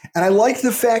 And I like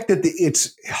the fact that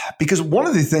it's because one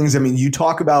of the things, I mean, you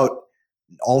talk about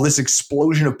all this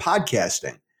explosion of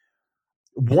podcasting.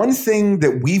 One thing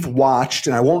that we've watched,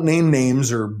 and I won't name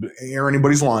names or air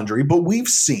anybody's laundry, but we've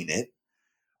seen it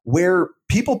where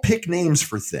people pick names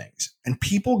for things and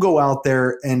people go out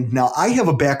there. And now I have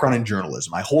a background in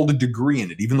journalism. I hold a degree in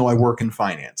it, even though I work in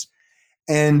finance.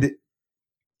 And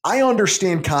I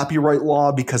understand copyright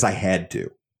law because I had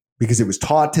to. Because it was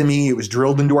taught to me, it was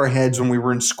drilled into our heads when we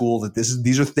were in school that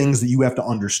these are things that you have to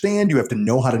understand. You have to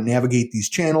know how to navigate these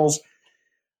channels.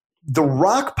 The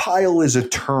rock pile is a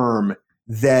term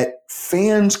that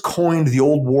fans coined the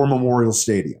old War Memorial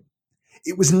Stadium.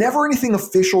 It was never anything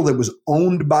official that was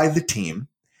owned by the team.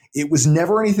 It was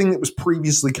never anything that was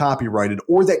previously copyrighted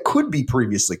or that could be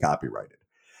previously copyrighted.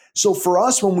 So for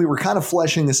us, when we were kind of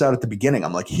fleshing this out at the beginning,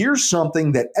 I'm like, here's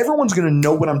something that everyone's going to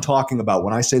know what I'm talking about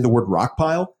when I say the word rock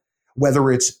pile.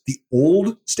 Whether it's the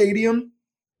old stadium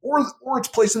or it's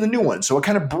placed in the new one. So it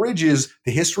kind of bridges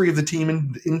the history of the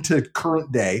team into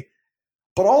current day.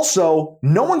 But also,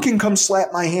 no one can come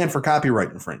slap my hand for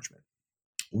copyright infringement.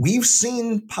 We've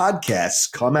seen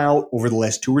podcasts come out over the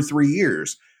last 2 or 3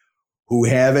 years who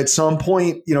have at some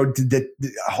point,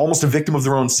 almost a victim of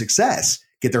their own success,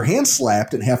 get their hands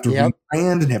slapped and have to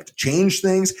rebrand and have to change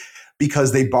things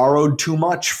because they borrowed too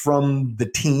much from the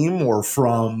team or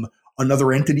from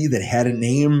another entity that had a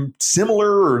name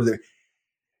similar.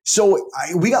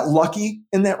 We got lucky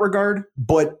in that regard,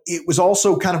 but it was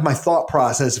also kind of my thought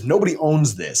process. If nobody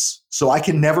owns this, so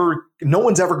no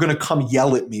one's ever going to come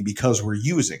yell at me because we're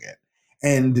using it.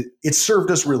 And it served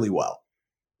us really well.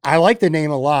 I like the name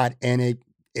a lot. And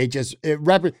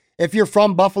if you're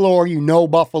from Buffalo or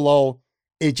Buffalo,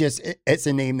 it's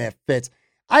a name that fits.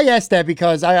 I asked that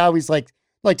because I always like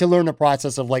to learn the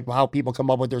process of like how people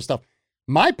come up with their stuff.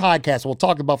 My podcast, we'll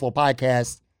Talking Buffalo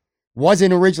podcast,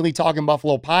 wasn't originally Talking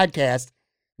Buffalo podcast.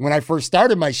 When I first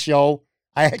started my show,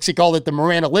 I actually called it the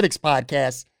Moranalytics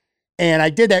podcast. And I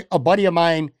did that. A buddy of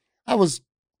mine, I was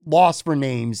lost for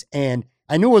names and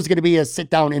I knew it was going to be a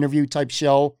sit down interview type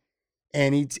show.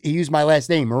 And he used my last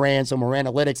name, Moran. So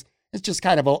Moranalytics. It's just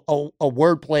kind of a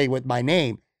wordplay with my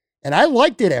name. And I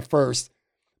liked it at first,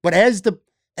 but as the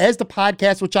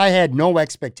podcast, which I had no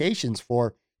expectations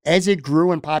for, as it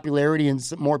grew in popularity and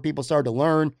more people started to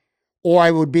learn, or I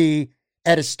would be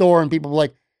at a store and people were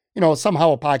like,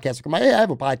 somehow a podcast would come out. Hey, I have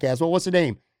a podcast. Well, what's the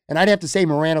name? and I'd have to say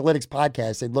Moranalytics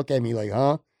podcast. They'd look at me like,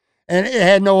 huh? And it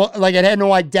had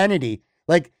no identity.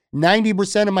 Like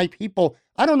 90% of my people,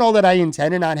 I don't know that I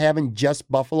intended on having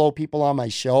just Buffalo people on my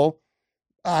show.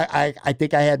 I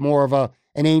think I had more of an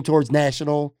aim towards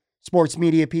national sports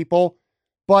media people.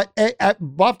 But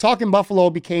Talking Buffalo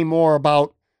became more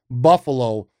about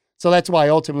Buffalo. So that's why I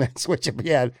ultimately switched it. But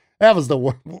yeah, that was the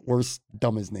worst,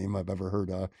 dumbest name I've ever heard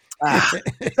of.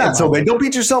 It's not so bad. Don't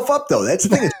beat yourself up, though. That's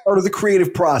the thing. It's part of the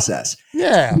creative process.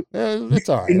 Yeah, it's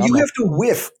all right. And you have to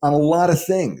whiff on a lot of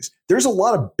things. There's a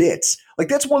lot of bits. Like,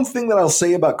 that's one thing that I'll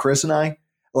say about Chris and I.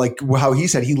 Like how he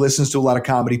said he listens to a lot of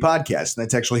comedy podcasts. And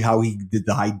that's actually how he did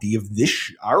the idea of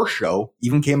our show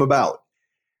even came about.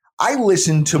 I'll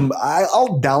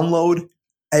download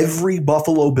every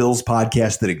Buffalo Bills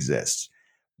podcast that exists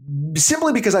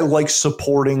simply because I like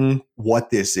supporting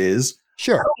what this is.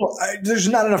 Sure. There's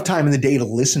not enough time in the day to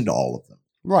listen to all of them.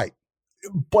 Right.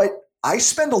 But I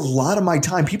spend a lot of my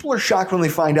time. People are shocked when they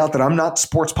find out that I'm not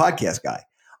sports podcast guy.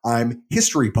 I'm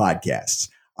history podcasts.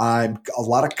 I'm a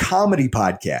lot of comedy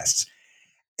podcasts.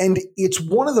 And it's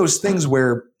one of those things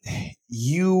where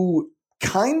you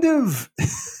kind of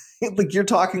like you're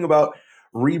talking about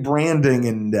rebranding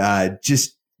and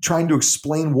just trying to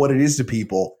explain what it is to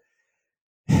people.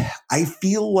 I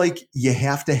feel like you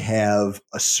have to have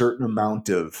a certain amount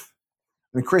of,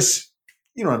 I mean, Chris,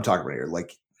 you know what I'm talking about here.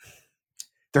 Like,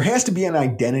 there has to be an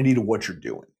identity to what you're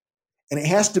doing, and it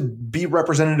has to be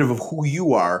representative of who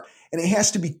you are, and it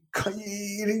has to be,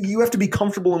 you have to be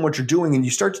comfortable in what you're doing, and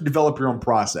you start to develop your own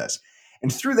process.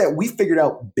 And through that, we figured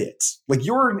out bits. Like,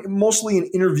 you're mostly an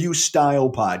interview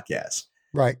style podcast.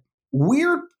 Right.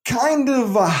 We're kind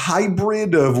of a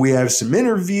hybrid of, we have some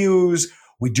interviews.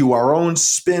 We do our own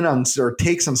spin on or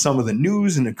takes on some of the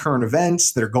news and the current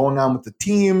events that are going on with the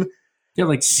team. Yeah,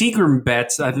 like secret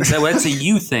bets. I think that's a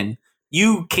you thing.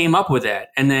 You came up with that.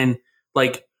 And then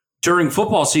like during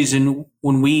football season,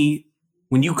 when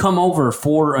you come over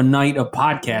for a night of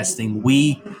podcasting,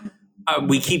 we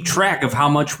keep track of how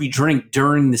much we drink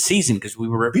during the season because we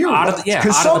were out of the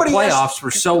playoffs for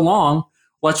so long.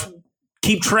 Let's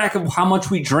keep track of how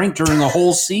much we drink during the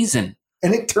whole season.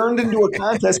 And it turned into a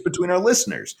contest between our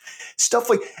listeners. Stuff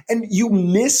like, and you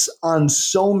miss on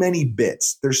so many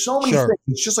bits. There's so many things.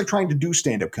 It's just like trying to do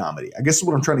stand-up comedy. I guess is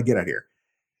what I'm trying to get at here.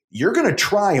 You're going to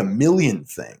try a million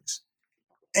things.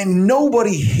 And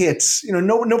nobody hits,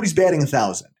 nobody's batting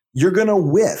 1,000. You're going to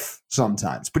whiff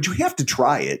sometimes. But you have to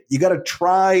try it. You got to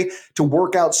try to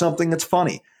work out something that's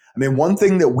funny. I mean, one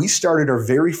thing that we started our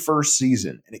very first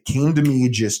season, and it came to me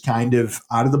just kind of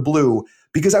out of the blue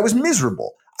because I was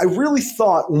miserable. I really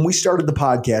thought when we started the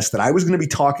podcast that I was going to be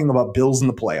talking about Bills in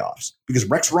the playoffs because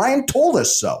Rex Ryan told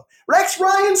us so. Rex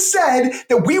Ryan said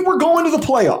that we were going to the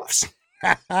playoffs.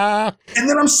 And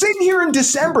then I'm sitting here in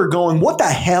December going, what the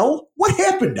hell? What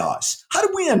happened to us? How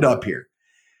did we end up here?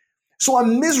 So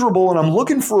I'm miserable and I'm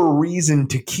looking for a reason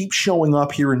to keep showing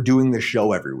up here and doing this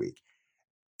show every week.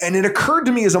 And it occurred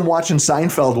to me as I'm watching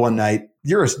Seinfeld one night.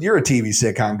 You're a TV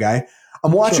sitcom guy.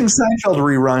 I'm watching Seinfeld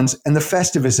reruns and the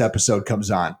Festivus episode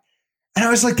comes on. And I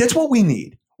was like, that's what we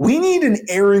need. We need an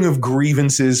airing of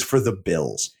grievances for the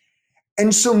Bills.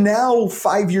 And so now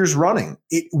 5 years running,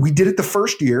 we did it the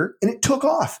first year and it took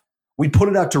off. We put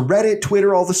it out to Reddit,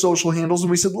 Twitter, all the social handles. And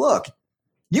we said, look,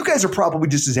 you guys are probably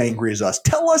just as angry as us.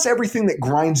 Tell us everything that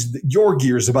grinds your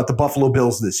gears about the Buffalo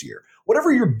Bills this year.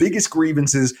 Whatever your biggest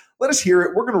grievances, let us hear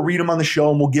it. We're going to read them on the show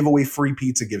and we'll give away free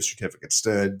pizza gift certificates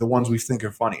to the ones we think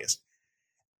are funniest.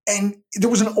 And there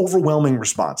was an overwhelming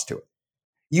response to it.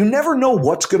 You never know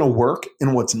what's going to work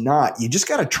and what's not. You just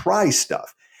got to try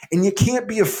stuff. And you can't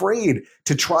be afraid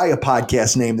to try a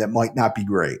podcast name that might not be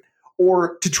great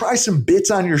or to try some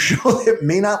bits on your show that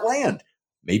may not land.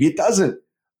 Maybe it doesn't,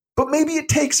 but maybe it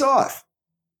takes off.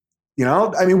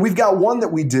 I mean, we've got one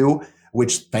that we do,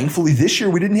 which thankfully this year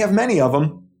we didn't have many of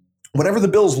them. Whenever the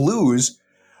Bills lose,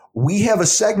 we have a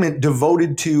segment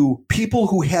devoted to people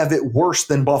who have it worse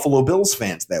than Buffalo Bills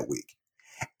fans that week.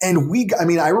 And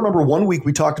I remember one week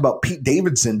we talked about Pete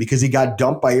Davidson because he got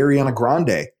dumped by Ariana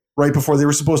Grande right before they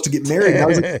were supposed to get married. And I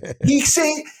was like,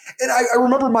 I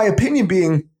remember my opinion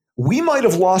being, we might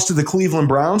have lost to the Cleveland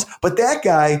Browns, but that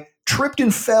guy tripped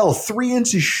and fell 3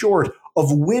 inches short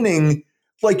of winning.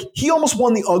 Like, he almost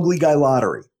won the ugly guy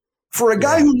lottery. For a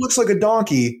guy who looks like a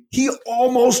donkey, he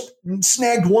almost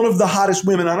snagged one of the hottest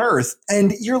women on earth.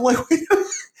 And you're like,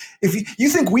 if you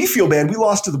think we feel bad, we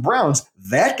lost to the Browns.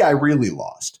 That guy really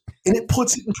lost. And it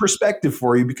puts it in perspective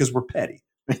for you because we're petty.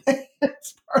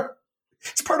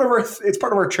 It's part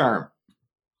of our charm.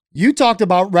 You talked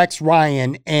about Rex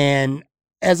Ryan, and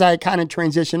as I kind of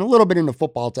transition a little bit into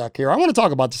football talk here, I want to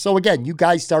talk about this. So again, you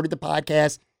guys started the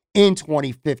podcast in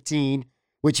 2015,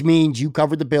 which means you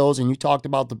covered the Bills and you talked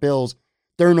about the Bills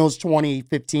during those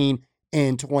 2015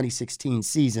 and 2016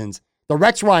 seasons. The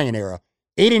Rex Ryan era,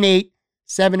 8-8,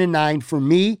 7-9. For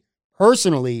me,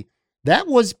 personally, that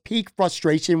was peak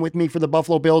frustration with me for the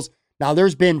Buffalo Bills. Now,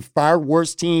 there's been far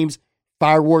worse teams,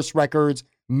 far worse records,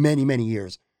 many, many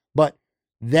years. But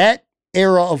that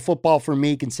era of football for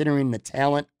me, considering the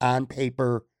talent on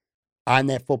paper on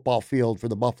that football field for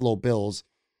the Buffalo Bills,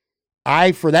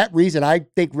 for that reason, I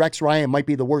think Rex Ryan might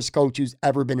be the worst coach who's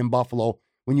ever been in Buffalo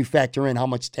when you factor in how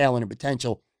much talent and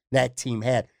potential that team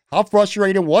had. How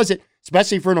frustrating was it,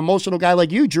 especially for an emotional guy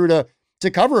like you, Drew,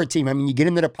 to cover a team? I mean, you get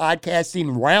into the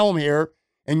podcasting realm here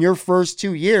in your first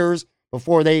 2 years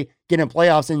before they get in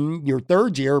playoffs in your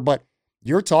third year, but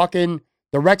you're talking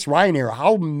the Rex Ryan era.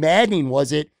 How maddening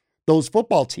was it, those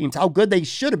football teams, how good they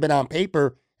should have been on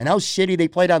paper and how shitty they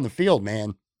played on the field,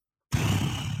 man?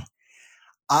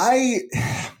 I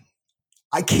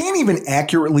can't even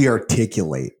accurately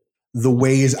articulate the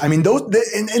ways. I mean,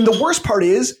 and the worst part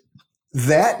is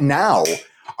that now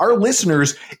our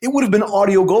listeners, it would have been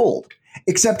audio gold.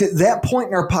 Except at that point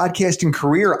in our podcasting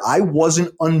career, I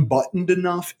wasn't unbuttoned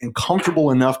enough and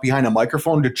comfortable enough behind a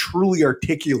microphone to truly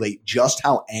articulate just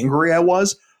how angry I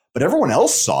was. But everyone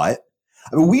else saw it.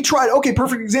 I mean, we tried. Okay,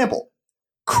 perfect example.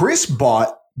 Chris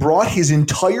brought his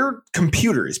entire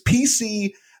computer, his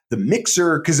PC, the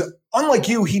mixer, because unlike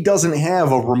you, he doesn't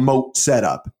have a remote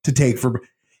setup to take for.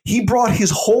 He brought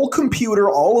his whole computer,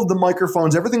 all of the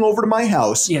microphones, everything over to my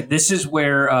house. Yeah, this is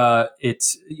where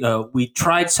we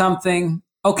tried something.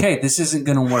 Okay, this isn't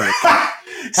going to work.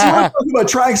 So we're talking about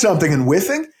trying something and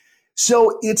whiffing.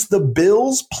 So it's the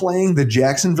Bills playing the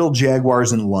Jacksonville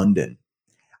Jaguars in London.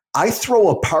 I throw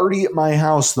a party at my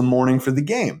house the morning for the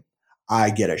game.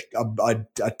 I get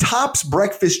a Tops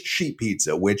breakfast sheet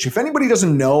pizza, which if anybody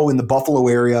doesn't know in the Buffalo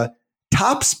area,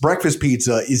 Tops breakfast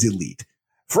pizza is elite.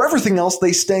 For everything else,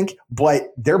 they stink, but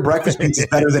their breakfast pizza is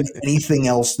better than anything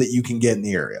else that you can get in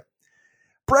the area.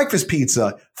 Breakfast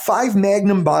pizza, 5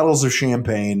 Magnum bottles of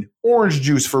champagne, orange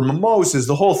juice for mimosas,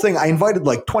 the whole thing. I invited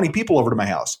like 20 people over to my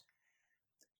house.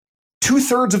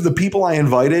 2/3 of the people I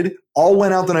invited all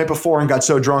went out the night before and got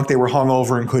so drunk they were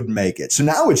hungover and couldn't make it. So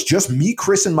now it's just me,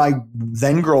 Chris, and my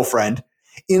then girlfriend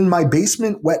in my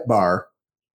basement wet bar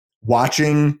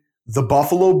watching the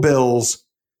Buffalo Bills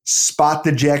spot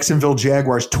the Jacksonville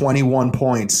Jaguars 21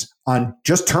 points on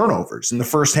just turnovers in the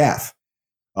first half.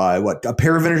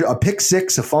 A pick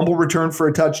six, a fumble return for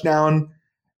a touchdown.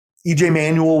 EJ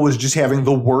Manuel was just having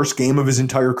the worst game of his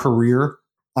entire career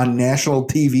on national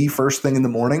TV first thing in the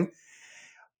morning.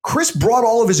 Chris brought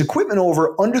all of his equipment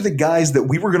over under the guise that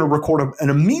we were going to record an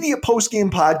immediate post-game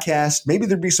podcast. Maybe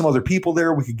there'd be some other people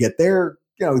there. We could get their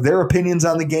opinions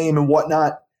on the game and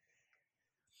whatnot.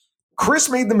 Chris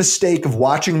made the mistake of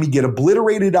watching me get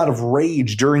obliterated out of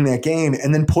rage during that game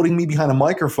and then putting me behind a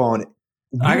microphone.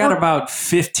 I got about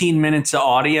 15 minutes of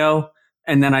audio,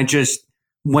 and then I just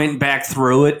went back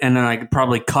through it, and then I could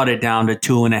probably cut it down to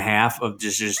 2.5 of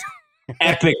just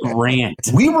epic rant.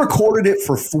 We recorded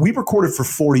for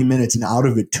 40 minutes, and out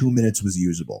of it, 2 minutes was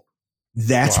usable.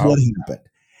 That's what happened.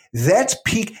 That's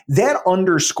peak. That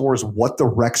underscores what the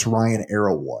Rex Ryan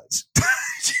era was.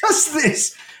 Just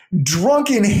this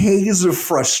drunken haze of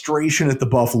frustration at the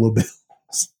Buffalo Bills.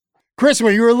 Chris,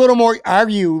 were you are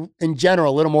you in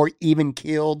general a little more even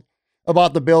keeled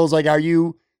about the Bills? Like, are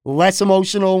you less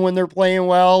emotional when they're playing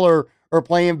well or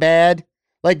playing bad?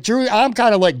 Like Drew, I'm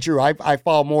kind of like Drew. I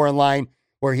fall more in line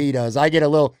where he does. I get a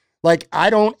little, like, I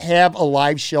don't have a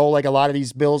live show like a lot of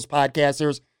these Bills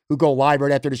podcasters who go live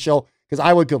right after the show because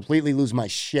I would completely lose my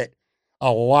shit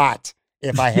a lot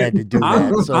if I had to do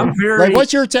that. So, I'm very, like,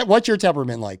 what's your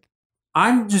temperament like?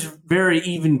 I'm just very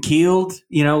even keeled.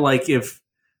 You know, like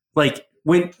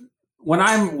when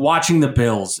I'm watching the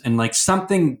Bills and like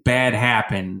something bad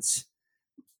happens,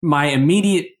 my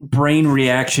immediate brain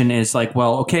reaction is like,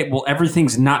 well,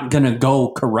 everything's not going to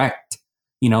go correct.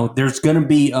 You know, there's going to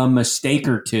be a mistake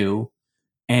or two.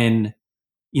 And,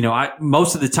 you know,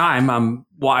 most of the time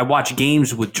I watch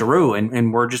games with Drew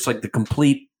and we're just like the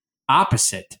complete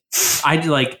opposite.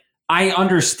 I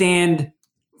understand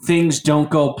things don't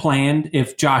go planned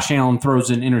if Josh Allen throws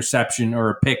an interception or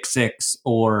a pick six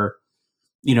or,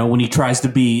 you know, when he tries to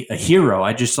be a hero.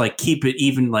 I just like keep it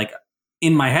even like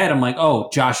in my head. I'm like, oh,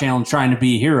 Josh Allen's trying to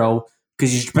be a hero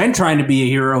because he's been trying to be a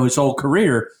hero his whole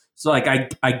career. So like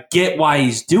I get why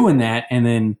he's doing that. And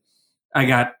then I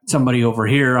got somebody over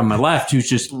here on my left who's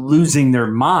just losing their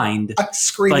mind.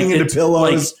 Screaming into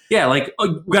pillows. We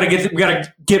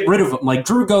gotta get rid of him. Like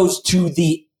Drew goes to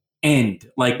the end.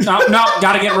 Like, no,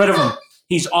 gotta get rid of him.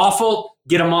 He's awful.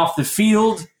 Get him off the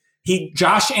field.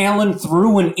 Josh Allen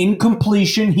threw an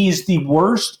incompletion. He's the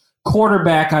worst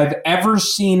quarterback I've ever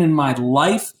seen in my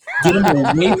life. Get him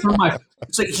away from my.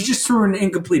 It's like he just threw an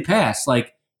incomplete pass.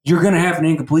 Like, you're going to have an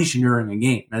incompletion during a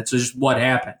game. That's just what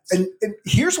happens. And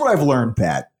here's what I've learned,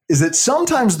 Pat, is that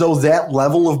sometimes, though, that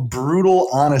level of brutal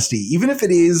honesty, even if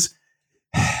it is,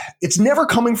 it's never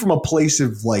coming from a place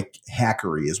of like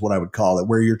hackery is what I would call it,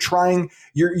 where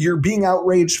you're being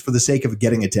outraged for the sake of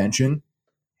getting attention.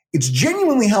 It's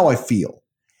genuinely how I feel.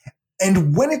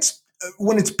 And when it's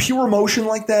pure emotion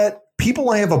like that,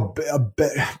 people have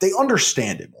they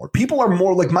understand it more. People are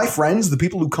more like my friends, the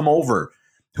people who come over,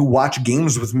 who watch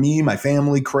games with me, my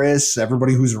family, Chris,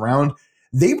 everybody who's around.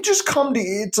 They've just come to,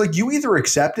 it's like you either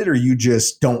accept it or you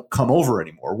just don't come over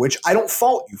anymore, which I don't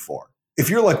fault you for. If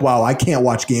you're like, wow, I can't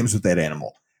watch games with that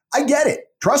animal, I get it.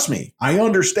 Trust me, I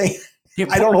understand. Yeah,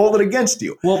 I don't hold it against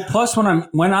you. Well, plus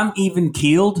when I'm even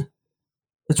keeled,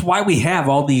 that's why we have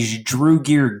all these Drew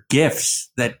Gear gifs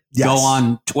that go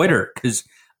on Twitter, because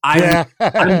I'm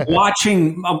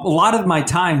watching a lot of my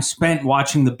time spent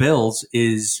watching the Bills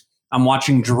is I'm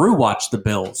watching Drew watch the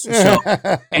Bills. So,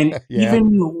 and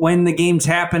even when the game's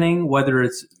happening, whether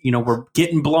it's, we're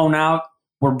getting blown out,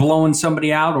 we're blowing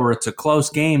somebody out, or it's a close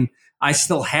game, I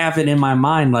still have it in my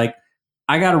mind. Like,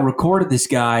 I got to record this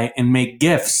guy and make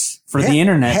GIFs for the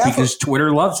internet because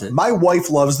Twitter loves it. My wife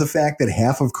loves the fact that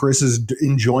half of Chris's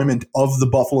enjoyment of the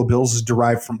Buffalo Bills is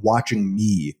derived from watching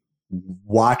me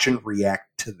watch and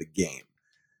react to the game.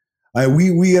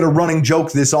 We had a running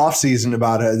joke this offseason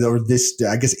about, or this,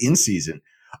 I guess, in season,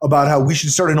 about how we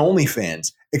should start an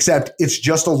OnlyFans, except it's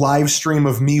just a live stream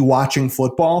of me watching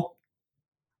football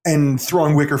and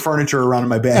throwing wicker furniture around in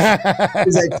my bag.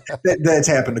 That's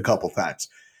happened a couple times.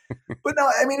 But no,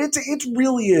 I mean, it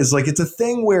really is like, it's a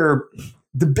thing where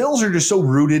the Bills are just so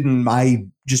rooted in my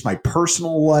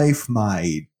personal life,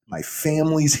 my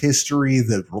family's history,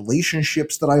 the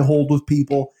relationships that I hold with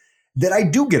people, that I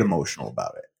do get emotional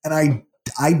about it. And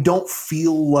I don't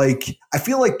feel like, I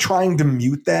feel like trying to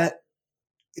mute that.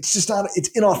 It's just not, it's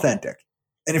inauthentic.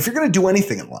 And if you're going to do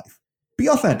anything in life, be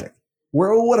authentic,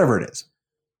 whatever it is.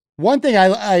 One thing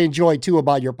I enjoy too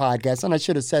about your podcast, and I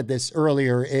should have said this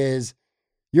earlier, is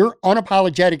you're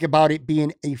unapologetic about it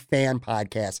being a fan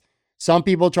podcast. Some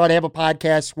people try to have a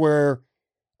podcast where,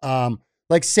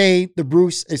 like say the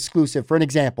Bruce exclusive, for an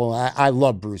example. I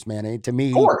love Bruce, man. To me,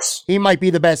 of course, he might be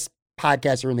the best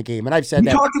podcaster in the game. And I've said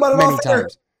that talked about it many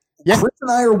times. Yeah. Chris and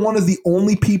I are one of the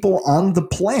only people on the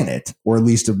planet, or at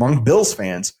least among Bills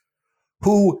fans,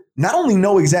 who not only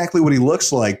know exactly what he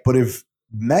looks like, but have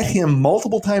met him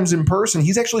multiple times in person.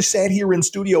 He's actually sat here in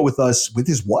studio with us with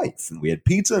his wife, and we had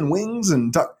pizza and wings.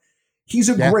 And he's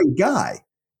a great guy.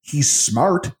 He's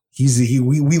smart.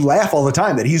 We laugh all the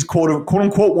time that he's quote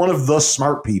unquote one of the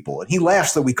smart people, and he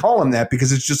laughs that we call him that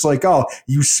because it's just like, oh,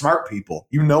 you smart people,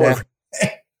 everything.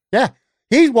 Yeah.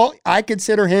 I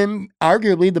consider him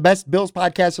arguably the best Bills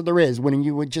podcaster there is, when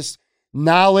you would just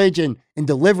knowledge and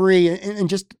delivery and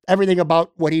just everything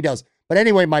about what he does. But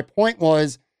anyway, my point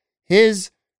was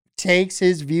his takes,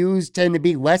 his views tend to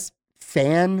be less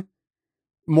fan,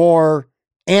 more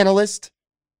analyst,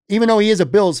 even though he is a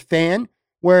Bills fan.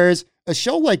 Whereas a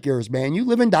show like yours, man, you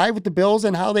live and die with the Bills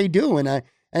and how they do.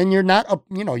 And you're not,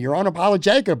 you're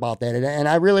unapologetic about that. And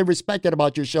I really respect that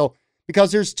about your show,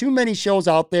 because there's too many shows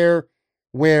out there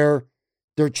where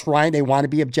they want to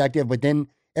be objective, but then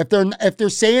if they're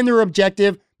saying they're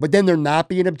objective, but then they're not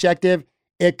being objective,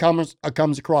 it comes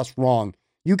across wrong.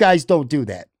 You guys don't do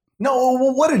that. No,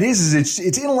 well, what it is it's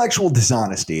intellectual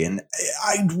dishonesty, and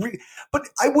but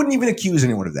I wouldn't even accuse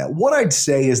anyone of that. What I'd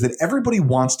say is that everybody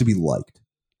wants to be liked,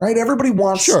 right? Everybody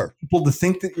wants people to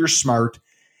think that you're smart,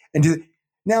 and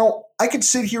now I could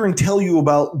sit here and tell you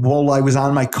about, while I was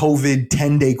on my COVID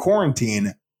 10-day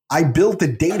quarantine, I built a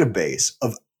database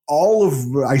of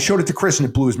I showed it to Chris and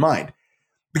it blew his mind,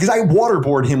 because I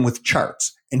waterboard him with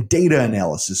charts and data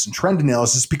analysis and trend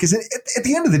analysis, because at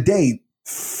the end of the day,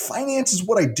 finance is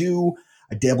what I do.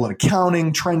 I dabble in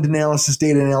accounting, trend analysis,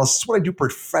 data analysis. It's what I do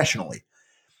professionally.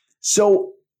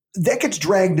 So that gets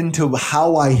dragged into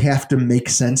how I have to make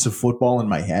sense of football in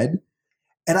my head.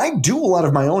 And I do a lot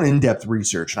of my own in-depth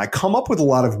research, and I come up with a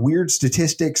lot of weird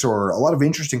statistics or a lot of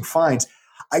interesting finds.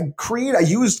 I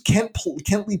used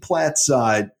Kentley Platt's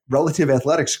relative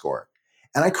athletic score,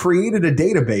 and I created a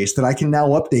database that I can now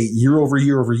update year over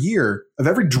year over year of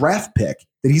every draft pick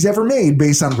that he's ever made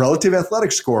based on relative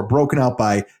athletic score, broken out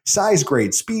by size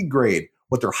grade, speed grade,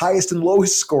 what their highest and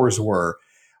lowest scores were,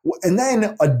 and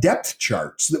then a depth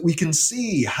chart so that we can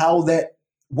see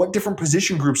what different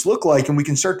position groups look like, and we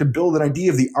can start to build an idea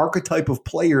of the archetype of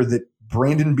player that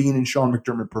Brandon Beane and Sean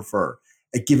McDermott prefer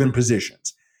at given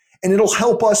positions. And it'll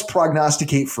help us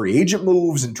prognosticate free agent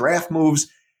moves and draft moves.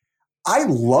 I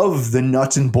love the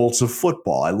nuts and bolts of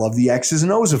football. I love the X's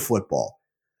and O's of football.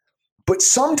 But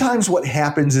sometimes what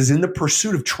happens is in the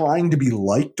pursuit of trying to be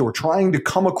liked or trying to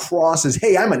come across as,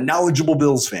 hey, I'm a knowledgeable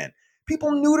Bills fan,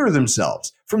 people neuter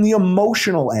themselves from the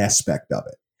emotional aspect of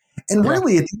it. And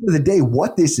really, at the end of the day,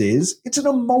 what this is, it's an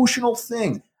emotional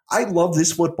thing. I love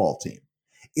this football team.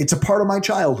 It's a part of my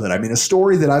childhood. I mean, a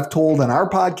story that I've told on our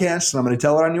podcast, and I'm going to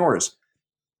tell it on yours.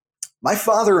 My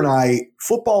father and I,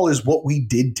 football is what we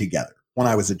did together when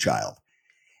I was a child.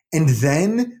 And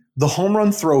then the home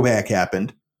run throwback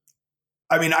happened.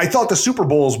 I mean, I thought the Super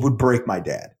Bowls would break my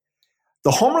dad.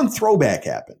 The home run throwback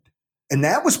happened. And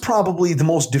that was probably the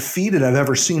most defeated I've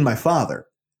ever seen my father,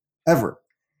 ever.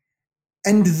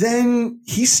 And then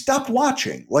he stopped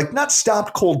watching, like not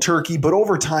stopped cold turkey, but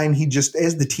over time, he just,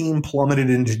 as the team plummeted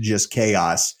into just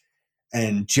chaos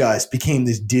and just became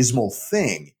this dismal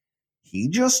thing, he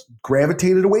just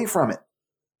gravitated away from it.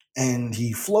 And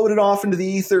he floated off into the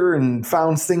ether and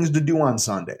found things to do on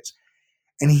Sundays.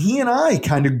 And he and I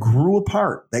kind of grew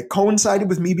apart. That coincided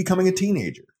with me becoming a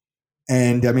teenager.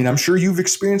 And I mean, I'm sure you've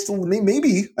experienced,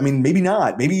 maybe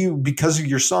not. Maybe you, because of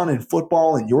your son and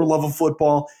football and your love of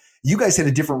football, you guys had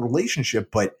a different relationship.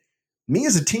 But me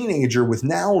as a teenager with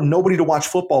now nobody to watch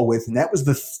football with, and that was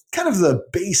the kind of the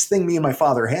base thing me and my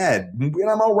father had. And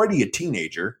I'm already a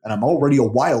teenager, and I'm already a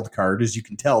wild card, as you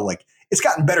can tell. Like, it's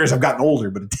gotten better as I've gotten older,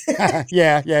 but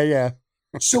yeah.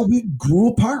 So we grew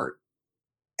apart.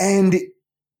 And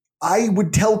I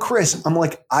would tell Chris, I'm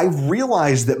like, I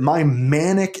realized that my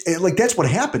manic, like that's what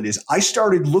happened is I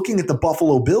started looking at the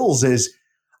Buffalo Bills as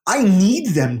I need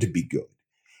them to be good.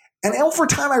 And over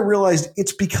time I realized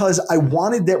it's because I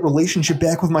wanted that relationship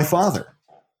back with my father.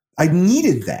 I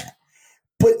needed that.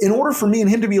 But in order for me and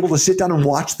him to be able to sit down and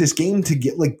watch this game to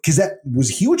get like, because that was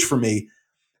huge for me,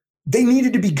 they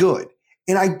needed to be good.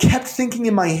 And I kept thinking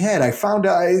in my head, I found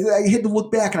out, I had to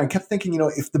look back and I kept thinking,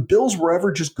 if the Bills were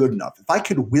ever just good enough, if I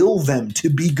could will them to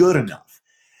be good enough,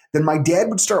 then my dad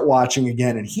would start watching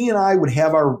again and he and I would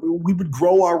we would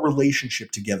grow our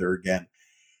relationship together again.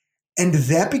 And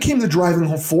that became the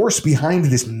driving force behind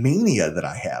this mania that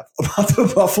I have about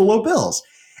the Buffalo Bills.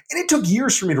 And it took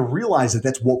years for me to realize that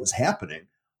that's what was happening.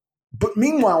 But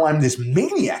meanwhile, I'm this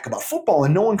maniac about football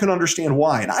and no one can understand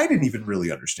why. And I didn't even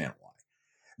really understand why.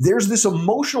 There's this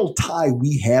emotional tie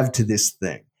we have to this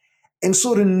thing. And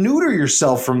so to neuter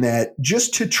yourself from that,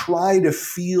 just to try to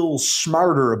feel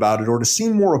smarter about it or to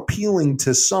seem more appealing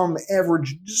to some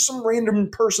random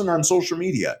person on social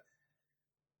media,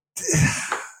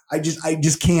 I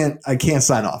can't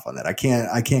sign off on that. I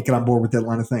can't get on board with that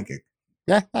line of thinking.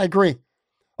 Yeah, I agree.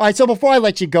 All right, so before I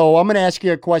let you go, I'm going to ask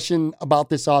you a question about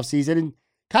this offseason and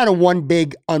kind of one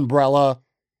big umbrella.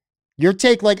 Your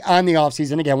take on the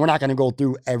offseason. Again, we're not going to go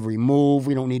through every move.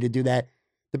 We don't need to do that.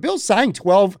 The Bills signed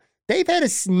 12. They've had a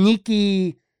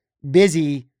sneaky,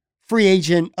 busy free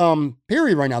agent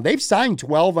period right now. They've signed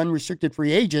 12 unrestricted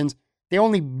free agents.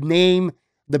 The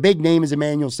big name is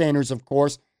Emmanuel Sanders, of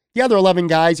course. The other 11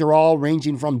 guys are all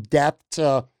ranging from depth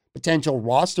to potential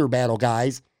roster battle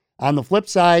guys. On the flip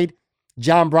side,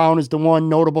 John Brown is the one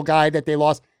notable guy that they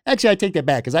lost. Actually, I take that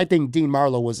back because I think Dean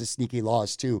Marlowe was a sneaky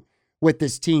loss too with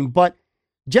this team. But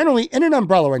generally in an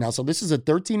umbrella right now. So this is a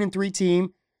 13-3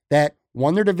 team that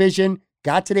won their division,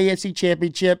 got to the AFC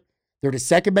Championship. They're the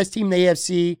second best team in the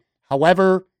AFC.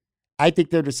 However, I think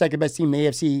they're the second best team in the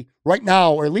AFC right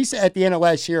now, or at least at the end of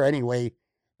last year anyway,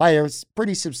 by a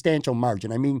pretty substantial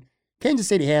margin. I mean, Kansas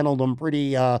City handled them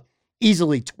pretty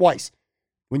easily twice.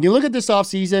 When you look at this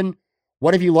offseason,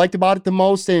 what have you liked about it the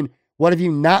most and what have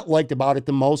you not liked about it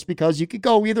the most? Because you could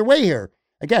go either way here.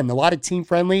 Again, a lot of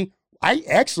team-friendly. I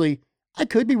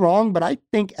could be wrong, but I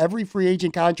think every free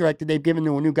agent contract that they've given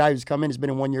to a new guy who's come in has been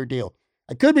a one-year deal.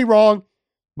 I could be wrong,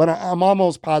 but I'm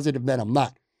almost positive that I'm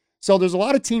not. So there's a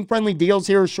lot of team-friendly deals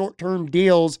here, short-term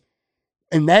deals,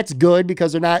 and that's good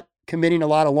because they're not committing a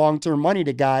lot of long-term money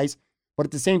to guys. But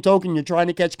at the same token, you're trying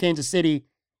to catch Kansas City.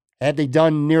 Have they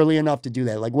done nearly enough to do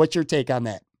that? What's your take on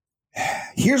that?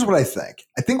 Here's what I think.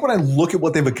 I think when I look at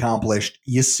what they've accomplished,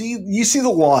 you see the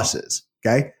losses,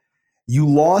 okay? You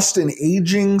lost an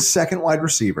aging second wide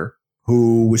receiver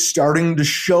who was starting to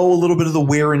show a little bit of the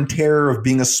wear and tear of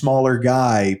being a smaller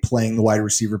guy playing the wide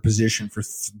receiver position for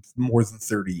more than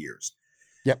 30 years.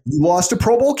 Yep. You lost a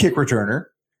Pro Bowl kick returner,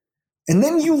 and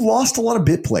then you lost a lot of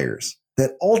bit players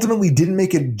that ultimately didn't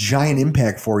make a giant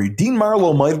impact for you. Dean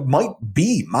Marlowe might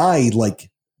be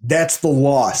that's the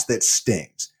loss that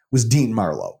stings, was Dean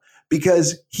Marlowe,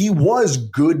 because he was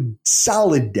good,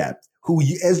 solid depth who,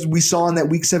 as we saw in that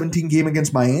Week 17 game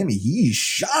against Miami, he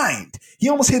shined. He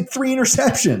almost had 3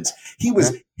 interceptions. He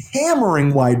was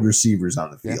hammering wide receivers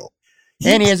on the field.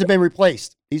 And he hasn't been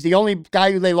replaced. He's the only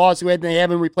guy who they lost who they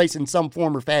haven't replaced in some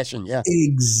form or fashion. Yeah,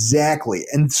 exactly.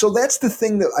 And so that's the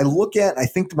thing that I look at and I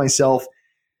think to myself,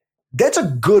 that's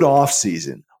a good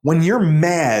offseason when you're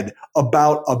mad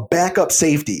about a backup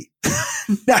safety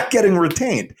not getting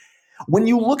retained. When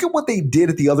you look at what they did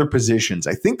at the other positions,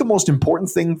 I think the most important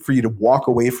thing for you to walk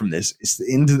away from this is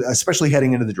especially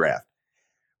heading into the draft.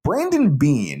 Brandon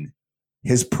Beane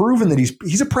has proven that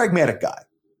he's a pragmatic guy.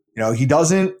 You know, he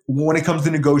doesn't, when it comes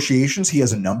to negotiations, he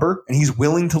has a number and he's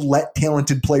willing to let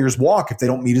talented players walk if they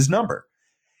don't meet his number.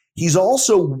 He's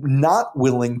also not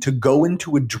willing to go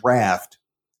into a draft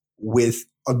with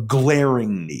a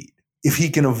glaring need if he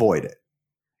can avoid it.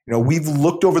 You know, we've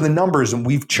looked over the numbers and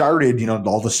we've charted, you know,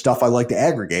 all the stuff I like to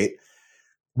aggregate.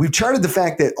 We've charted the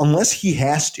fact that unless he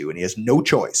has to and he has no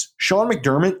choice, Sean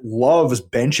McDermott loves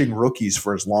benching rookies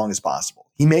for as long as possible.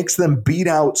 He makes them beat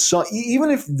out some, even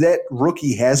if that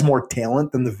rookie has more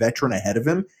talent than the veteran ahead of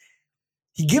him,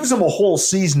 he gives him a whole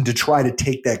season to try to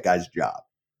take that guy's job.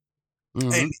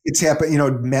 Mm-hmm. And it's happened, you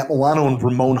know, Matt Milano and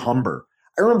Ramon Humber.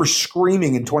 I remember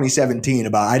screaming in 2017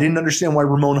 about I didn't understand why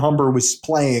Ramon Humber was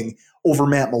playing over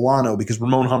Matt Milano because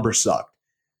Ramon Humber sucked.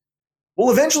 Well,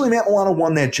 eventually Matt Milano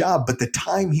won that job, but the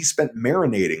time he spent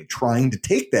marinating trying to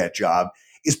take that job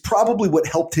is probably what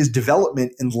helped his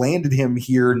development and landed him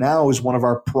here now as one of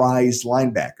our prized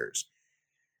linebackers.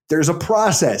 There's a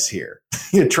process here.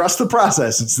 You trust the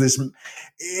process.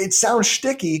 It sounds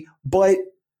shticky, but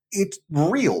it's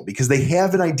real because they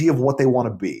have an idea of what they want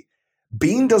to be.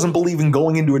 Beane doesn't believe in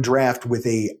going into a draft with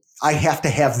I have to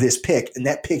have this pick, and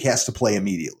that pick has to play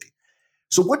immediately.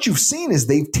 So what you've seen is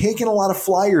they've taken a lot of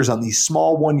flyers on these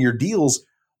small one-year deals,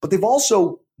 but they've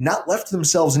also not left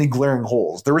themselves any glaring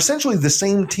holes. They're essentially the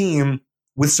same team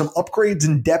with some upgrades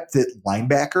in depth at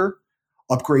linebacker,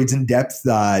 upgrades in depth,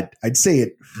 I'd say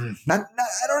it,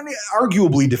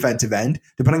 arguably defensive end,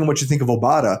 depending on what you think of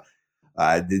Obata,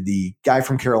 the guy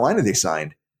from Carolina they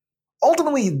signed.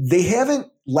 Ultimately, they haven't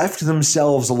left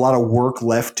themselves a lot of work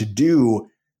left to do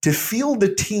to field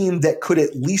a team that could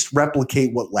at least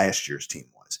replicate what last year's team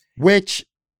was. Which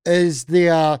is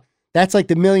that's like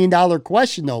the $1 million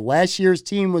question, though. Last year's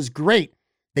team was great.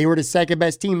 They were the second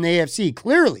best team in the AFC,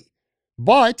 clearly.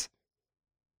 But,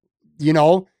 you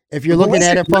know, if you're looking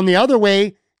at it from the other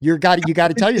way, you got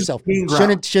to tell yourself,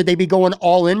 should they be going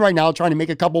all in right now, trying to make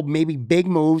a couple maybe big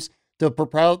moves to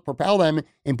propel them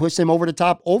and push them over the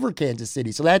top over Kansas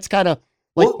City? So that's kind of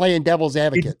like playing devil's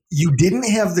advocate. You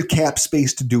didn't have the cap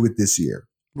space to do it this year.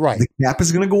 Right. The cap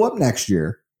is going to go up next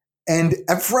year. And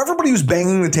for everybody who's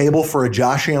banging the table for a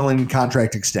Josh Allen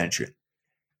contract extension,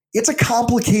 it's a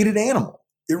complicated animal.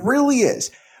 It really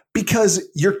is. Because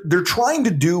they're trying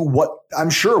to do what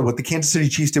the Kansas City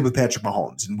Chiefs did with Patrick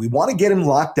Mahomes. And we want to get him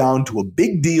locked down to a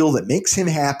big deal that makes him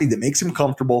happy, that makes him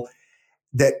comfortable,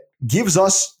 that gives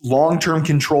us long-term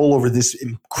control over this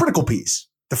critical piece.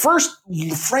 The first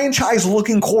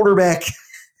franchise-looking quarterback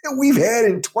that we've had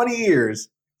in 20 years.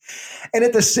 And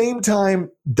at the same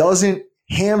time, doesn't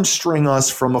hamstring us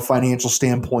from a financial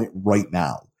standpoint right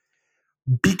now.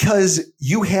 Because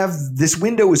you have this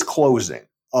window is closing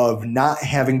of not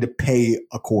having to pay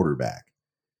a quarterback.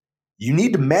 You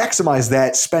need to maximize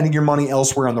that, spending your money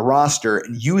elsewhere on the roster,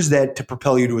 and use that to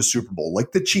propel you to a Super Bowl,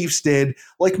 like the Chiefs did,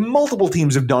 like multiple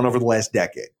teams have done over the last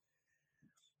decade.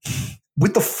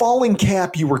 With the falling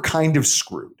cap, you were kind of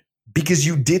screwed because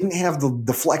you didn't have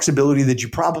the flexibility that you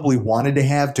probably wanted to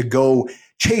have to go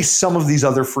chase some of these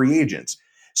other free agents.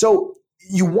 So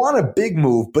you want a big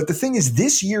move, but the thing is,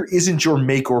 this year isn't your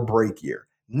make or break year.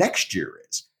 Next year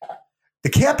is. The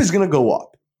cap is going to go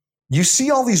up. You see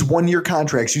all these one-year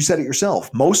contracts. You said it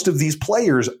yourself. Most of these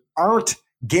players aren't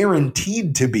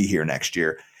guaranteed to be here next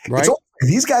year. Right.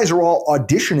 These guys are all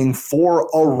auditioning for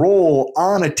a role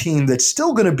on a team that's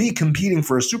still going to be competing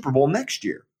for a Super Bowl next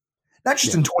year. Not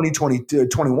just in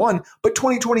 2021, but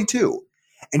 2022.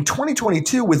 And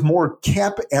 2022, with more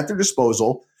cap at their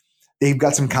disposal, they've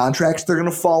got some contracts they're going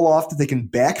to fall off that they can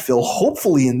backfill,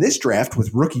 hopefully in this draft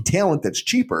with rookie talent that's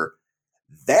cheaper.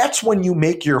 That's when you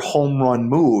make your home run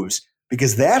moves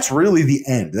because that's really the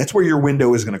end. That's where your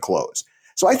window is going to close.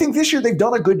 So I think this year they've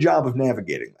done a good job of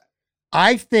navigating that.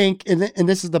 I think, and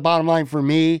this is the bottom line for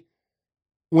me,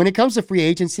 when it comes to free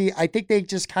agency, I think they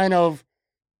just kind of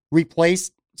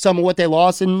replaced some of what they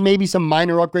lost and maybe some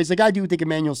minor upgrades. Like I do think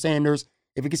Emmanuel Sanders,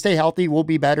 if he can stay healthy, will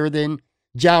be better than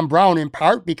John Brown, in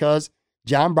part because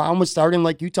John Brown was starting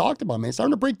like you talked about, man,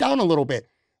 starting to break down a little bit.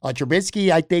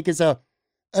 Trubisky, I think, is a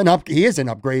he is an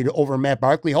upgrade over Matt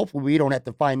Barkley. Hopefully we don't have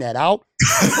to find that out.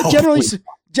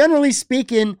 Generally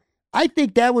speaking, I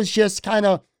think that was just kind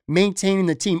of maintaining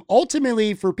the team.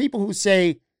 Ultimately, for people who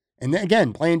say, and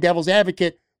again, playing devil's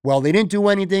advocate, well, they didn't do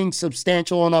anything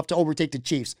substantial enough to overtake the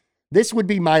Chiefs. This would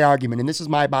be my argument, and this is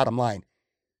my bottom line.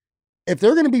 If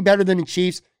they're going to be better than the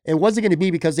Chiefs, it wasn't going to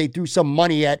be because they threw some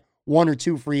money at one or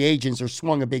two free agents or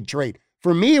swung a big trade.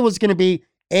 For me, it was going to be,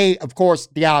 of course,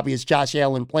 the obvious, Josh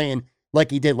Allen playing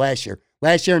like he did last year.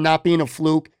 Last year not being a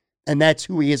fluke, and that's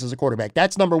who he is as a quarterback.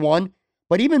 That's number one.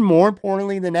 But even more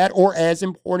importantly than that, or as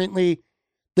importantly,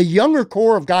 the younger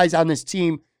core of guys on this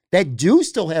team that do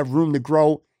still have room to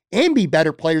grow and be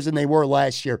better players than they were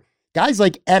last year. Guys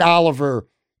like Ed Oliver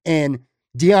and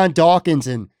Deion Dawkins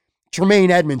and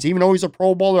Tremaine Edmonds, even though he's a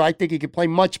Pro Bowler, I think he could play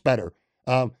much better.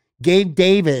 Gabe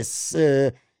Davis,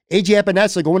 A.J.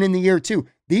 Epinesa going in the year two.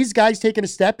 These guys taking a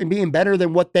step and being better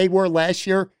than what they were last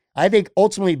year, I think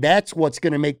ultimately that's what's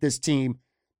going to make this team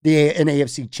an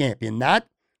AFC champion. Not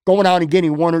going out and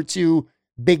getting one or two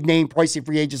big name pricey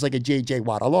free agents like a J.J.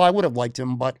 Watt, although I would have liked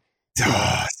him, but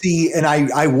see, and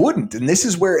I wouldn't. And this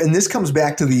is where, and this comes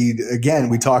back to again,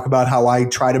 we talk about how I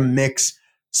try to mix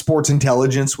sports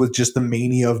intelligence with just the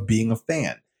mania of being a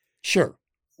fan. Sure.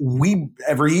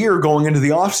 Every year going into the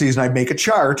offseason, I make a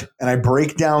chart and I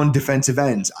break down defensive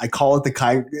ends. I call it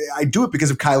I do it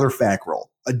because of Kyler Fackrell,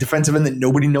 a defensive end that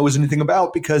nobody knows anything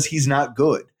about because he's not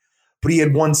good. But he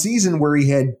had one season where he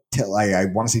had, I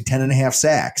want to say 10.5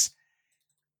 sacks.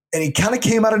 And he kind of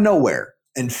came out of nowhere.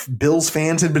 And Bills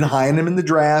fans had been high on him in the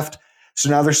draft. So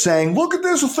now they're saying, look at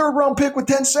this, a third-round pick with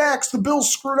 10 sacks. The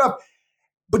Bills screwed up.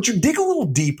 But you dig a little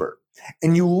deeper,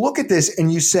 and you look at this,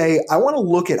 and you say, I want to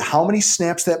look at how many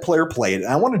snaps that player played, and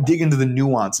I want to dig into the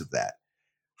nuance of that.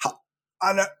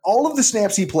 On all of the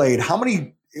snaps he played, how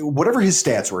many, whatever his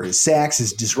stats were, his sacks,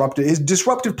 his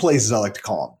disruptive plays, as I like to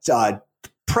call them,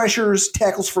 pressures,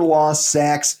 tackles for loss,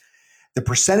 sacks, the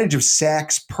percentage of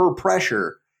sacks per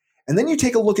pressure. And then you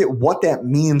take a look at what that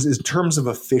means in terms of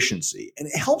efficiency. And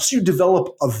it helps you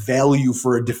develop a value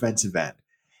for a defensive end.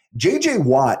 J.J.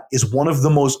 Watt is one of the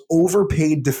most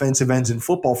overpaid defensive ends in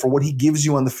football for what he gives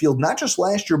you on the field, not just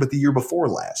last year, but the year before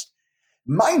last.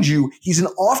 Mind you, he's an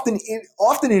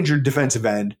often injured defensive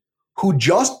end who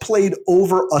just played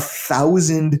over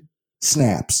 1,000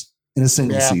 snaps in a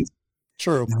single season.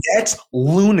 True. That's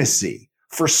lunacy.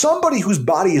 For somebody whose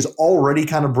body is already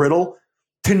kind of brittle,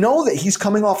 to know that he's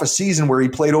coming off a season where he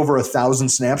played over 1,000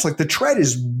 snaps, like the tread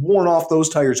is worn off those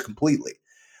tires completely.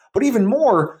 But even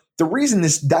more, the reason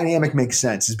this dynamic makes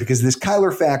sense is because this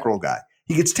Kyler Fackrell guy,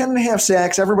 he gets 10.5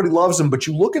 sacks, everybody loves him, but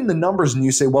you look in the numbers and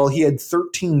you say, well, he had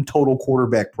 13 total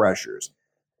quarterback pressures.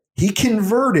 He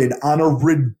converted on a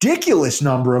ridiculous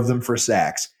number of them for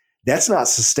sacks. That's not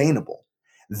sustainable.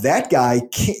 That guy,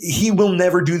 he will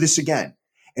never do this again.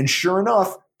 And sure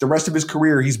enough, the rest of his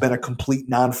career, he's been a complete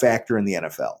non-factor in the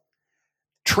NFL.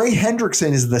 Trey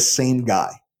Hendrickson is the same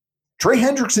guy. Trey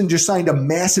Hendrickson just signed a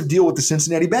massive deal with the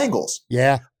Cincinnati Bengals.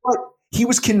 Yeah. But he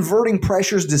was converting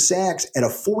pressures to sacks at a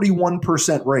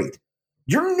 41% rate.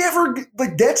 You're never,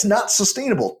 that's not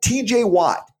sustainable. TJ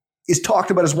Watt is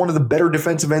talked about as one of the better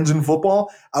defensive ends in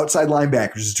football, outside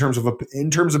linebackers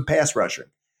in terms of pass rushing.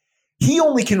 He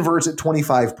only converts at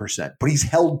 25%, but he's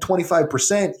held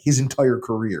 25% his entire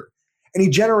career. And he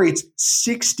generates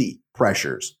 60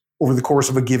 pressures over the course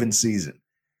of a given season.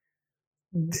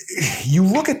 You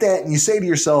look at that and you say to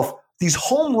yourself, these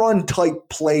home run type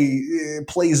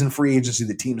plays in free agency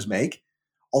that teams make,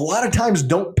 a lot of times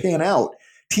don't pan out.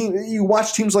 You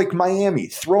watch teams like Miami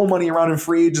throw money around in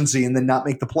free agency and then not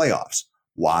make the playoffs.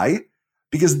 Why?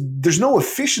 Because there's no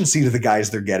efficiency to the guys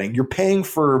they're getting. You're paying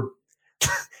for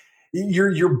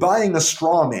you're buying a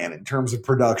straw man in terms of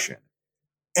production.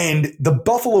 And the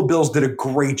Buffalo Bills did a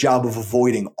great job of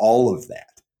avoiding all of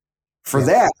that. For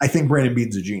that, I think Brandon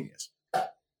Beane's a genius.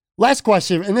 Last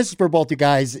question, and this is for both you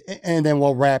guys, and then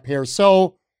we'll wrap here.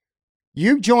 So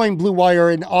you joined Blue Wire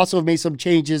and also have made some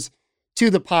changes to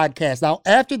the podcast. Now,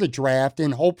 after the draft,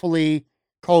 and hopefully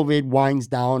COVID winds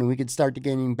down and we can start to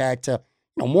getting back to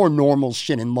more normal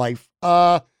shit in life,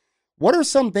 what are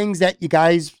some things that you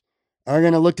guys are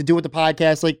going to look to do with the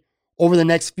podcast, like over the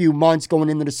next few months going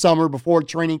into the summer before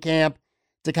training camp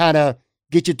to kind of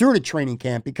get you through the training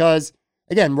camp? Because,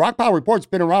 again, Rock Pile Report's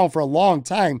been around for a long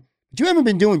time, but you haven't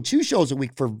been doing 2 shows a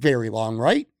week for very long,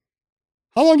 right?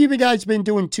 How long have you guys been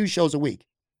doing 2 shows a week?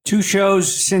 2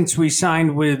 shows since we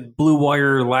signed with Blue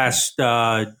Wire last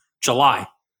July.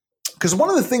 Because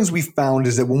one of the things we found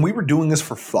is that when we were doing this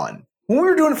for fun, when we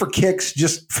were doing it for kicks,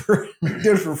 just for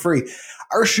doing it for free,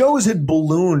 our shows had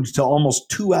ballooned to almost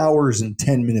 2 hours and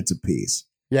 10 minutes apiece.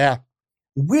 Yeah.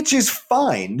 which is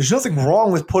fine. There's nothing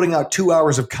wrong with putting out 2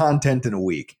 hours of content in a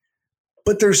week.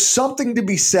 But there's something to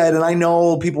be said, and I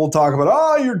know people will talk about,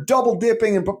 oh, you're double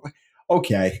dipping. And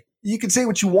okay, you can say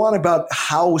what you want about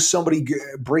how somebody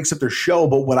breaks up their show,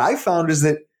 but what I found is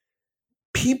that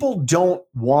people don't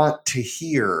want to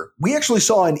hear. We actually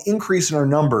saw an increase in our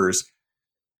numbers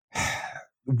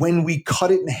when we cut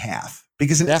it in half,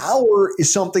 because an hour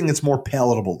is something that's more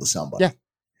palatable to somebody. Yeah,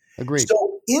 agreed.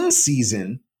 So in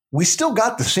season, we still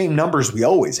got the same numbers we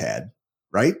always had,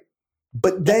 right?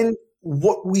 But then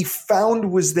what we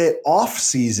found was that off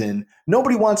season,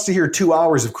 nobody wants to hear 2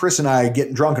 hours of Chris and I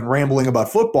getting drunk and rambling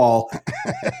about football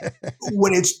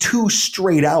when it's 2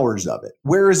 straight hours of it.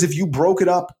 Whereas if you broke it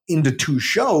up into 2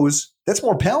 shows, that's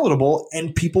more palatable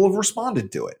and people have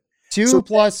responded to it. Two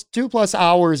plus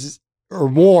hours or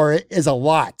more is a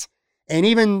lot. And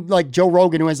even like Joe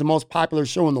Rogan, who has the most popular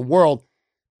show in the world,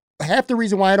 half the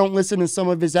reason why I don't listen to some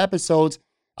of his episodes,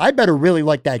 I better really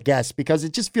like that guest, because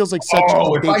it just feels like such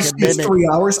a big if I see commitment. it's 3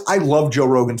 hours, I love Joe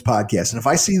Rogan's podcast. And if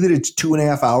I see that it's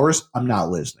 2.5 hours, I'm not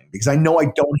listening, because I know I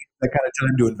don't have that kind of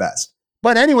time to invest.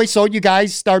 But anyway, so you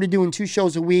guys started doing 2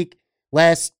 shows a week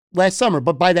last summer.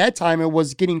 But by that time, it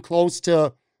was getting close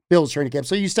to Bill's training camp.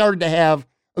 So you started to have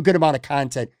a good amount of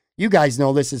content. You guys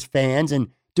know this as fans and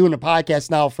doing a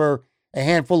podcast now for a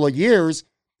handful of years.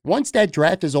 Once that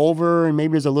draft is over and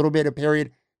maybe there's a little bit of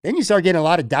period, then you start getting a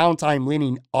lot of downtime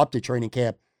leading up to training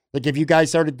camp. Like if you guys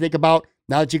started to think about,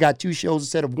 now that you got 2 shows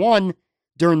instead of 1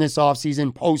 during this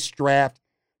offseason, post-draft,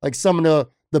 like some of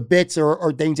the bits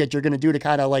or things that you're going to do to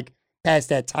kind of like pass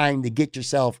that time to get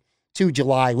yourself to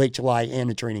July, late July, and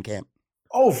the training camp.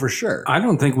 Oh, for sure. I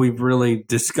don't think we've really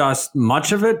discussed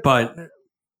much of it, but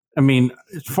I mean,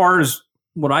 as far as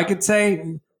what I could say,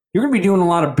 you're going to be doing a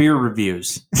lot of beer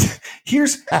reviews.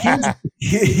 Here's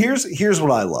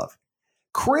what I love.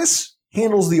 Chris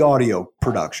handles the audio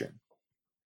production,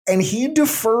 and he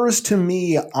defers to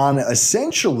me on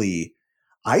essentially,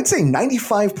 I'd say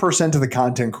 95% of the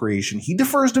content creation. He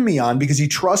defers to me on because he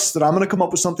trusts that I'm going to come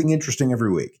up with something interesting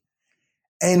every week.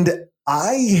 And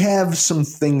I have some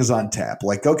things on tap.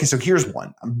 Like, okay, so here's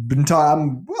one.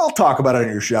 I'll talk about it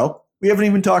on your show. We haven't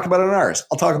even talked about it on ours.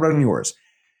 I'll talk about it on yours.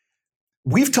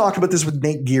 We've talked about this with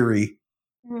Nate Geary.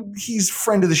 He's a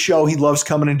friend of the show. He loves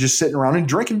coming and just sitting around and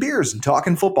drinking beers and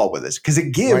talking football with us, because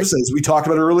it gives, as we talked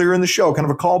about earlier in the show, kind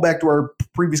of a callback to our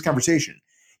previous conversation.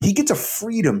 He gets a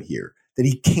freedom here that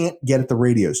he can't get at the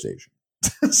radio station.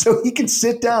 So he can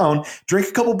sit down, drink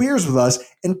a couple beers with us,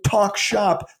 and talk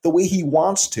shop the way he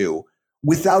wants to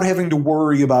without having to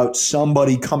worry about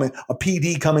somebody a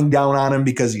PD coming down on him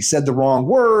because he said the wrong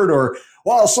word, or,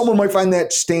 well, someone might find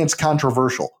that stance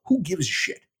controversial. Who gives a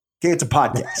shit? Okay, it's a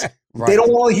podcast. Right. They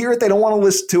don't want to hear it. They don't want to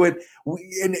listen to it.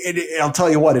 And I'll tell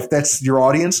you what, if that's your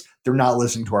audience, they're not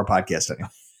listening to our podcast anyway.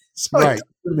 So It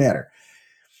doesn't matter.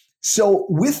 So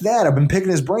with that, I've been picking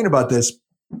his brain about this.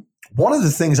 One of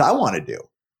the things I want to do,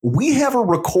 we have a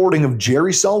recording of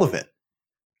Jerry Sullivan.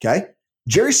 Okay.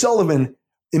 Jerry Sullivan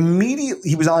immediately,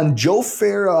 he was on Joe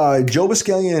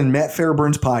Buscaglia and Matt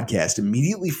Fairburn's podcast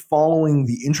immediately following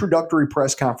the introductory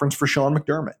press conference for Sean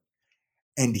McDermott.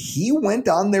 And he went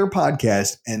on their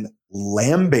podcast and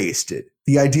lambasted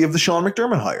the idea of the Sean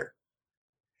McDermott hire.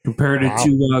 Compared it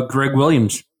to Greg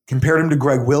Williams. Compared him to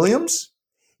Greg Williams.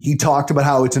 He talked about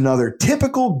how it's another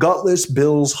typical gutless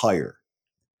Bills hire.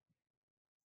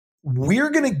 We're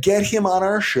going to get him on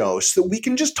our show so that we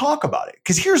can just talk about it.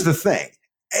 Because here's the thing.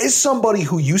 As somebody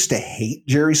who used to hate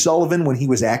Jerry Sullivan when he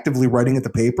was actively writing at the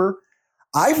paper,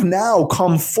 I've now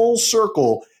come full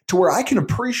circle to where I can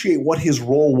appreciate what his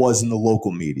role was in the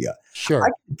local media. Sure. I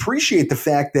can appreciate the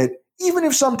fact that even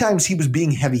if sometimes he was being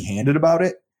heavy-handed about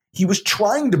it, he was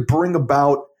trying to bring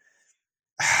about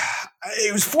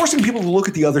it was forcing people to look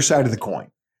at the other side of the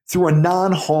coin through a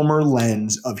non-homer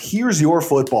lens of, here's your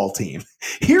football team.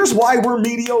 Here's why we're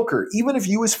mediocre, even if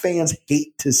you as fans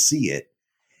hate to see it.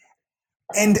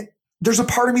 And there's a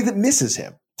part of me that misses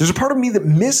him. There's a part of me that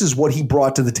misses what he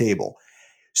brought to the table.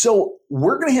 So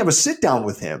we're going to have a sit down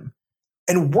with him,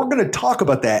 and we're going to talk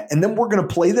about that. And then we're going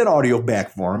to play that audio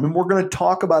back for him. And we're going to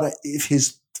talk about if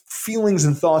his feelings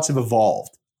and thoughts have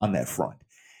evolved on that front.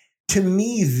 To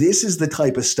me, this is the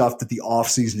type of stuff that the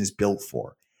offseason is built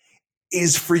for,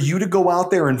 is for you to go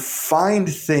out there and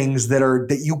find things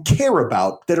that you care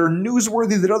about, that are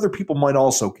newsworthy, that other people might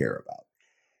also care about.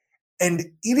 And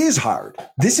it is hard.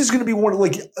 This is going to be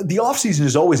the offseason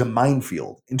is always a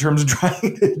minefield in terms of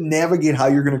trying to navigate how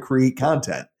you're going to create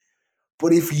content.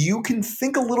 But if you can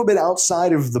think a little bit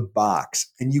outside of the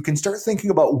box and you can start thinking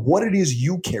about what it is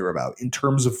you care about in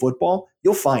terms of football,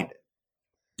 you'll find it.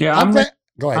 Yeah,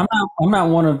 Go ahead. I'm not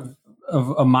one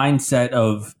a mindset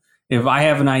of if I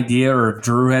have an idea or if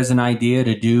Drew has an idea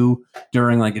to do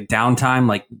during like a downtime,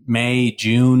 like May,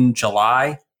 June,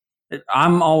 July,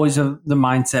 I'm always of the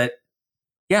mindset,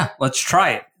 yeah, let's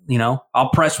try it. I'll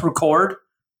press record.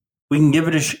 We can give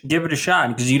it a shot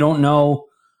because you don't know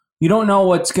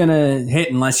what's gonna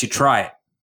hit unless you try it.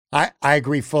 I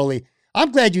agree fully.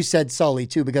 I'm glad you said Sully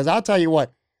too, because I'll tell you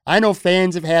what, I know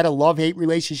fans have had a love-hate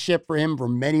relationship for him for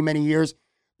many, many years,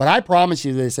 but I promise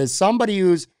you this, as somebody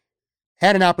who's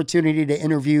had an opportunity to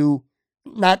interview,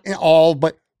 not all,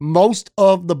 but most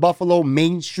of the Buffalo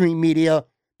mainstream media,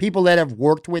 people that have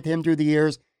worked with him through the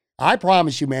years, I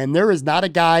promise you, man, there is not a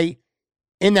guy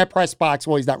in that press box.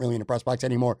 Well, he's not really in the press box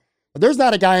anymore, but there's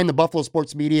not a guy in the Buffalo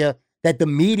sports media that the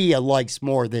media likes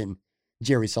more than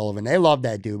Jerry Sullivan. They love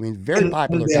that dude. I mean, very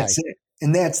popular guy.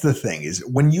 And that's the thing is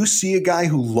when you see a guy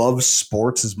who loves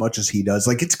sports as much as he does,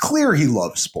 like it's clear he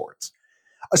loves sports,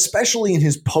 especially in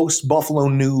his post-Buffalo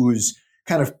news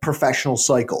kind of professional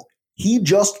cycle. He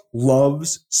just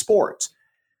loves sports.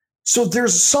 So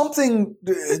there's some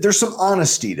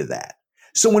honesty to that.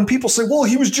 So when people say, well,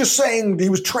 he was just saying he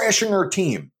was trashing our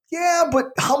team. Yeah,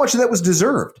 but how much of that was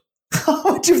deserved? How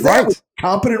much of that was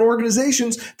competent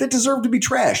organizations that deserve to be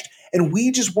trashed? And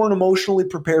we just weren't emotionally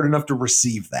prepared enough to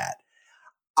receive that.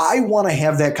 I want to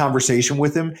have that conversation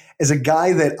with him as a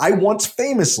guy that I once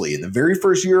famously, in the very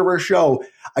first year of our show,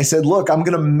 I said, look, I'm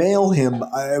going to mail him.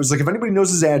 I was like, if anybody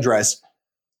knows his address,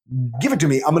 give it to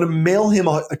me. I'm going to mail him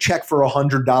a check for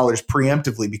 $100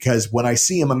 preemptively because when I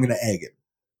see him, I'm going to egg him.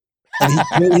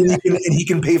 And he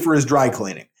can pay for his dry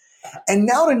cleaning. And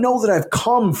now to know that I've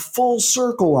come full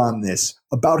circle on this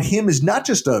about him as not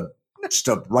just a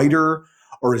writer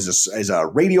or as a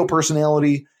radio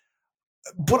personality,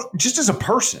 but just as a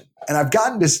person. And I've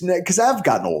gotten this because I've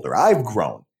gotten older. I've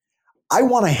grown. I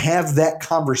want to have that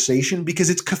conversation because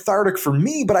it's cathartic for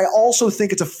me, but I also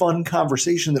think it's a fun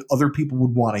conversation that other people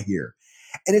would want to hear.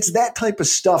 And it's that type of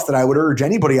stuff that I would urge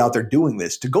anybody out there doing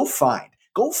this to go find.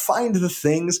 Go find the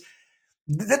things.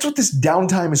 That's what this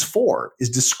downtime is for, is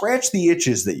to scratch the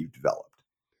itches that you've developed.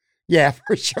 Yeah,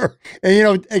 for sure.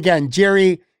 And, again,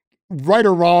 Jerry, right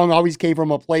or wrong, always came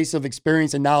from a place of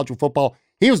experience and knowledge of football.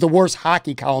 He was the worst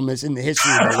hockey columnist in the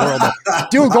history of the world.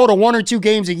 Dude, go to 1 or 2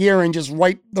 games a year and just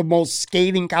write the most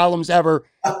scathing columns ever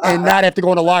and not have to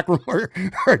go in the locker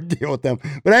room or deal with them.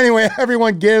 But anyway,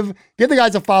 everyone give the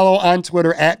guys a follow on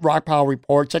Twitter at Rock Pile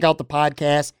Report. Check out the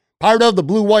podcast, part of the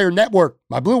Blue Wire Network,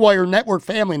 my Blue Wire Network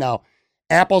family now.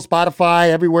 Apple, Spotify,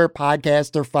 everywhere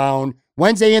podcasts are found.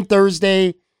 Wednesday and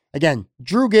Thursday. Again,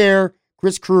 Drew Gare,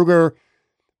 Chris Kruger,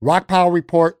 Rock Pile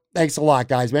Report. Thanks a lot,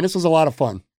 guys, man. This was a lot of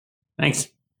fun. Thanks.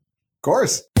 Of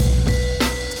course.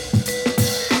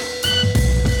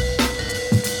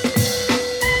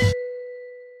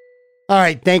 All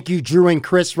right. Thank you, Drew and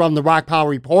Chris from the Rock Pile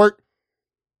Report.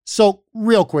 So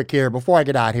real quick here, before I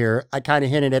get out here, I kind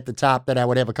of hinted at the top that I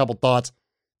would have a couple thoughts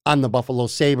on the Buffalo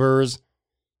Sabres.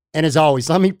 And as always,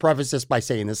 let me preface this by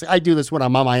saying this. I do this when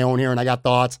I'm on my own here and I got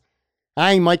thoughts.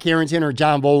 I ain't Mike Harrington or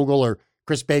John Vogel or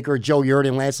Chris Baker or Joe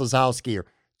Yerdon, Lance Lozowski or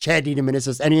Chad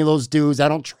DeDominicis, any of those dudes. I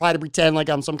don't try to pretend like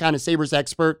I'm some kind of Sabres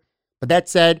expert. But that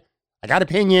said, I got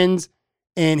opinions,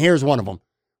 and here's one of them.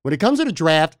 When it comes to the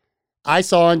draft, I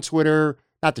saw on Twitter,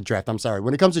 not the draft, I'm sorry.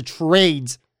 When it comes to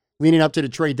trades leading up to the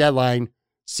trade deadline,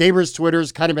 Sabres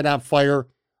Twitter's kind of been on fire.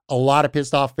 A lot of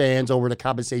pissed off fans over the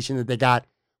compensation that they got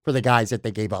for the guys that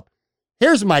they gave up.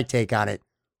 Here's my take on it.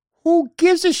 Who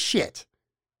gives a shit?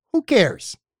 Who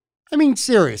cares? I mean,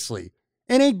 seriously,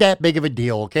 it ain't that big of a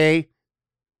deal, okay?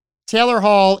 Taylor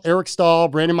Hall, Eric Stahl,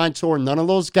 Brandon Montour, none of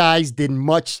those guys did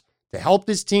much to help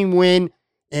this team win,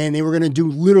 and they were going to do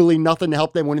literally nothing to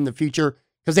help them win in the future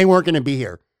because they weren't going to be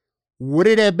here. Would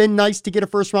it have been nice to get a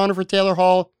first rounder for Taylor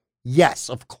Hall? Yes,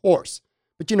 of course.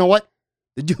 But you know what?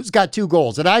 The dude's got 2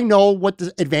 goals, and I know what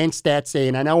the advanced stats say,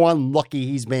 and I know how unlucky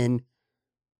he's been.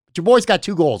 But your boy's got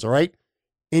 2 goals, all right?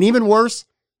 And even worse,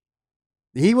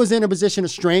 he was in a position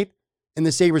of strength, and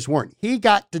the Sabres weren't. He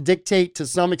got to dictate to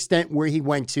some extent where he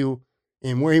went to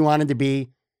and where he wanted to be.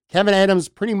 Kevin Adams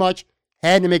pretty much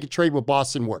had to make a trade with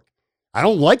Boston work. I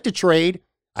don't like the trade.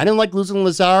 I didn't like losing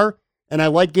Lazar, and I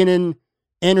like getting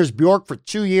Anders Bjork for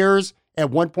 2 years at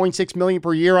 $1.6 million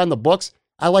per year on the books.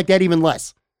 I like that even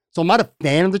less. So I'm not a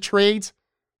fan of the trades.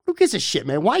 Who gives a shit,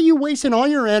 man? Why are you wasting all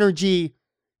your energy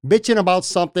bitching about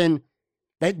something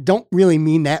that don't really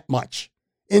mean that much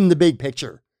in the big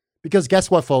picture? Because guess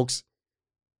what, folks?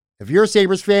 If you're a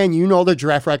Sabres fan, you know their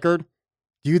draft record.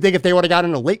 Do you think if they would have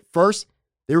gotten a late first,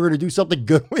 they were going to do something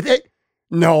good with it?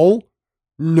 No.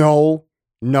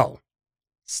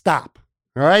 Stop.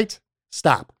 All right?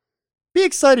 Stop. Be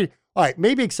excited. All right,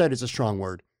 maybe excited is a strong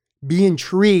word. be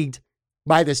intrigued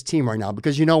by this team right now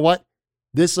because you know what?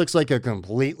 This looks like a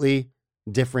completely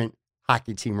different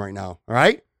hockey team right now. All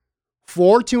right?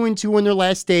 4-2-2 in their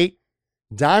last 8.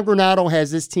 Don Granato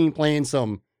has this team playing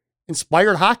some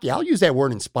inspired hockey. I'll use that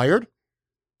word inspired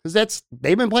because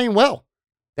they've been playing well.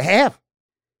 They have.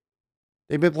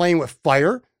 They've been playing with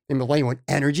fire. They've been playing with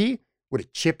energy, with a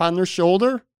chip on their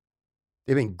shoulder.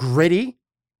 They've been gritty.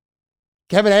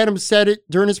 Kevin Adams said it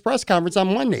during his press conference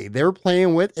on Monday. They're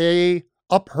playing with a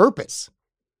purpose,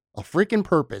 a freaking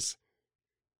purpose.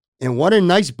 And what a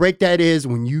nice break that is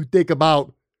when you think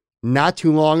about not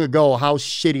too long ago how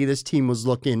shitty this team was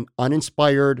looking,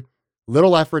 uninspired,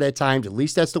 little effort at times. At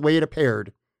least that's the way it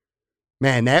appeared.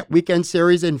 Man, that weekend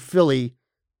series in Philly,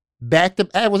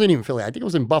 it wasn't even Philly. I think it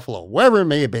was in Buffalo, wherever it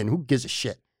may have been. Who gives a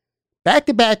shit?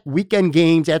 Back-to-back weekend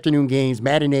games, afternoon games,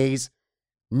 matinees,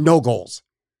 no goals.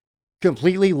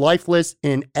 Completely lifeless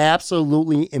and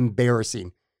absolutely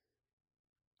embarrassing.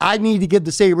 I need to give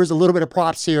the Sabres a little bit of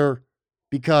props here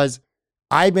because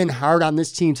I've been hard on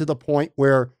this team to the point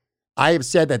where I have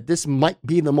said that this might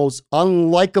be the most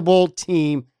unlikable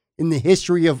team in the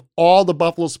history of all the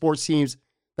Buffalo sports teams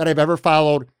that I've ever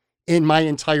followed in my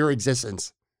entire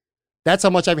existence. That's how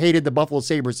much I've hated the Buffalo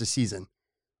Sabres this season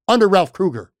under Ralph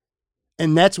Krueger.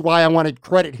 And that's why I wanted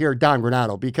credit here, Don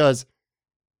Granato, because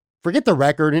forget the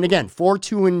record. And again,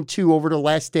 4-2-2 over the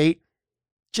last 8.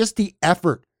 Just the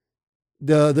effort,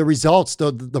 the results,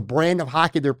 the brand of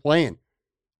hockey they're playing.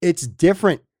 It's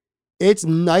different. It's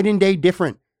night and day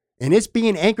different. And it's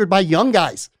being anchored by young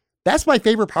guys. That's my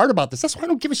favorite part about this. That's why I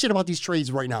don't give a shit about these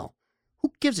trades right now.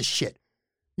 Who gives a shit?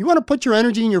 You want to put your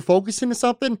energy and your focus into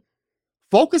something?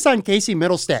 Focus on Casey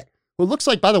Middlestat, who looks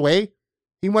like, by the way,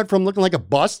 he went from looking like a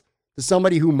bust to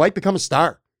somebody who might become a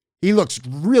star. He looks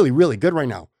really, really good right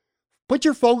now. Put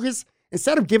your focus,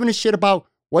 instead of giving a shit about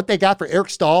what they got for Eric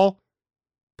Stahl,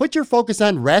 put your focus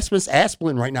on Rasmus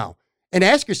Asplund right now and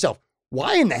ask yourself,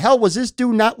 why in the hell was this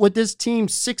dude not with this team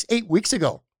 6-8 weeks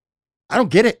ago? I don't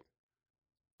get it.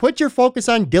 Put your focus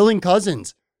on Dylan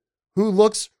Cousins, who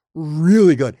looks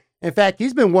really good. In fact,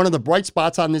 he's been one of the bright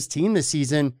spots on this team this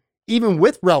season, even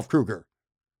with Ralph Krueger.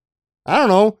 I don't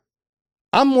know.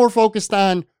 I'm more focused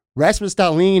on Rasmus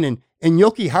Dahlin and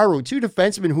Yoki Haru, 2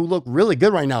 defensemen who look really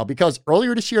good right now because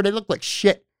earlier this year they looked like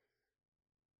shit.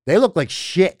 They look like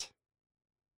shit.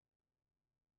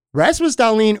 Rasmus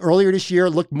Dahlin earlier this year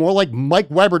looked more like Mike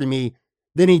Weber to me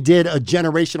than he did a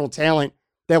generational talent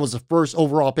that was the first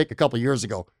overall pick a couple years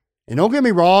ago. And don't get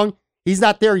me wrong, he's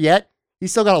not there yet.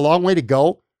 He's still got a long way to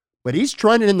go, but he's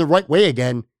trending in the right way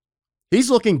again. He's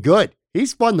looking good.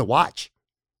 He's fun to watch.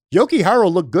 Yoki Haru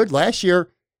looked good last year.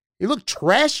 He looked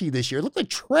trashy this year. He looked like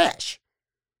trash.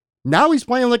 Now he's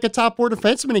playing like a top 4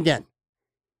 defenseman again.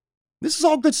 This is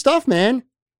all good stuff, man.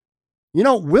 You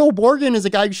know, Will Borgen is a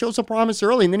guy who showed some promise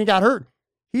early and then he got hurt.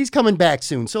 He's coming back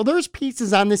soon. So there's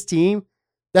pieces on this team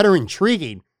that are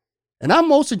intriguing. And I'm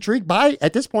most intrigued by,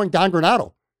 at this point, Don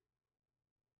Granato.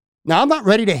 Now, I'm not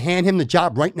ready to hand him the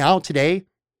job right now today.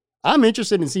 I'm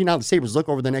interested in seeing how the Sabres look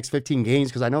over the next 15 games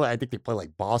because I think they play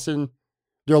like Boston.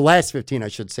 Their last 15, I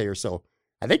should say, or so.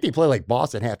 I think they play like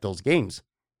Boston half those games,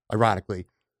 ironically.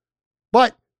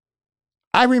 But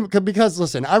because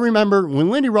listen, I remember when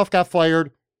Lindy Ruff got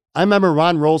fired, I remember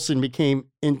Ron Rolston became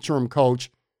interim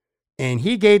coach, and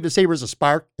he gave the Sabres a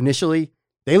spark initially.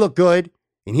 They looked good,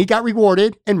 and he got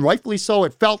rewarded, and rightfully so,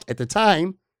 it felt at the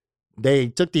time. They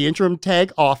took the interim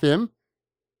tag off him,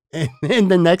 and then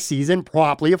the next season,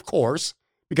 promptly, of course,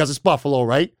 because it's Buffalo,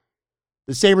 right?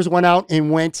 The Sabres went out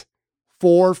and went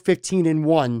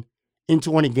 4-15-1 in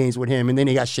 20 games with him, and then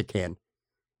he got shit canned.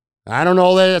 I don't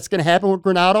know that that's going to happen with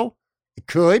Granato. It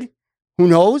could. Who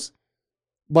knows?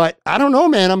 But I don't know,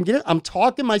 man. I'm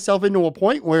talking myself into a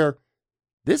point where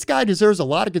this guy deserves a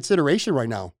lot of consideration right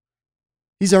now.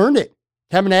 He's earned it.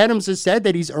 Kevin Adams has said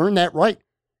that he's earned that right.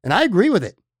 And I agree with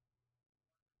it.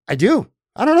 I do.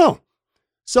 I don't know.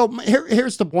 So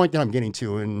here's the point that I'm getting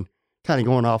to and kind of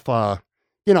going off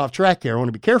track here. I want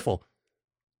to be careful.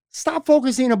 Stop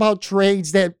focusing about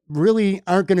trades that really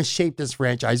aren't going to shape this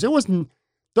franchise.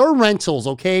 They're rentals,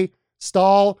 okay?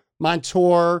 Stahl,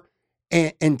 Montour,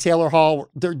 and Taylor Hall,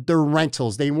 they're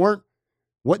rentals. They were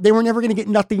never going to get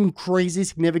nothing crazy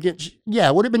significant. Yeah,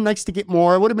 it would have been nice to get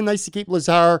more. It would have been nice to keep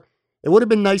Lazar. It would have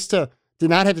been nice to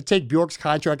not have to take Bjork's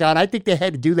contract on. I think they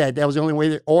had to do that. That was the only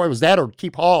way, or it was that, or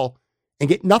keep Hall and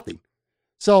get nothing.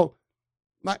 So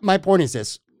my point is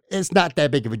this. It's not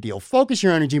that big of a deal. Focus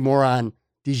your energy more on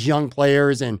these young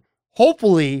players, and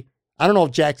hopefully, I don't know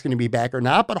if Jack's going to be back or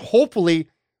not, but hopefully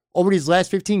over these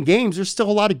last 15 games, there's still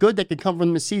a lot of good that could come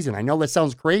from this season. I know that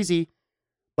sounds crazy,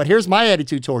 but here's my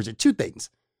attitude towards it. 2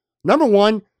 things. Number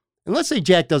one, And let's say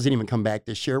Jack doesn't even come back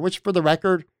this year, which for the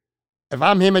record, if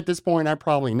I'm him at this point, I'm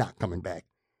probably not coming back.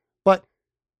 But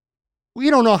we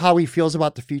don't know how he feels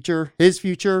about the future, his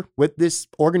future with this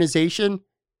organization.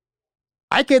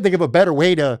 I can't think of a better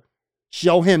way to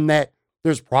show him that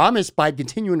there's promise by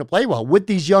continuing to play well with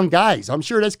these young guys. I'm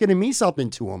sure that's going to mean something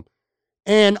to him.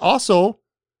 And also,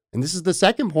 and this is the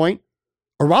second point,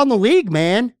 around the league,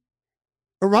 man.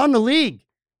 Around the league.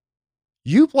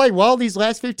 You play well these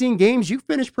last 15 games. You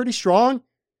finished pretty strong.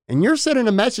 And you're sending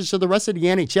a message to the rest of the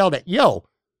NHL that, yo,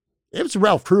 it was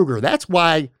Ralph Krueger. That's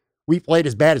why we played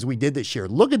as bad as we did this year.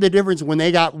 Look at the difference when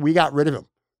we got rid of him.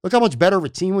 Look how much better of a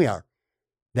team we are.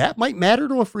 That might matter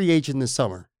to a free agent this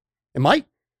summer. It might.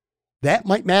 That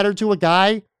might matter to a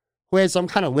guy who has some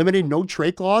kind of limited no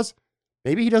trade clause.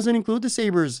 Maybe he doesn't include the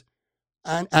Sabres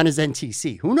on his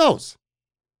NTC. Who knows?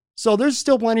 So there's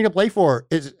still plenty to play for,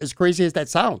 as crazy as that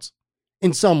sounds,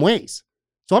 in some ways.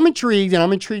 So I'm intrigued, and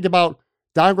I'm intrigued about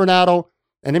Don Granato,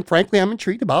 and then frankly, I'm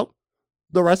intrigued about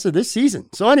the rest of this season.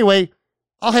 So anyway,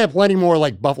 I'll have plenty more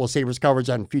like Buffalo Sabres coverage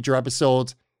on future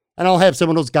episodes, and I'll have some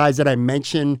of those guys that I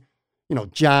mentioned,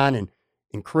 John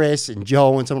and Chris and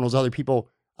Joe and some of those other people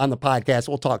on the podcast.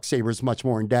 We'll talk Sabres much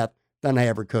more in depth than I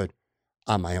ever could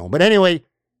on my own. But anyway,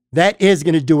 that is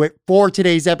going to do it for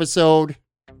today's episode.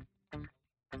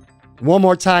 One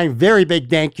more time, very big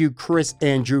thank you, Chris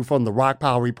and Drew from the Rock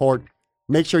Pile Report.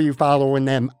 Make sure you're following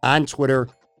them on Twitter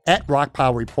at Rock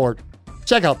Pile Report.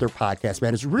 Check out their podcast,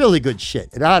 man. It's really good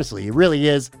shit. And honestly, it really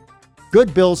is.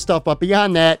 Good Bills stuff. But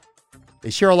beyond that, they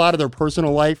share a lot of their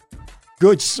personal life.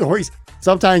 Good stories.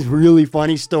 Sometimes really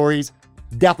funny stories.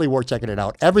 Definitely worth checking it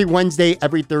out. Every Wednesday,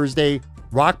 every Thursday,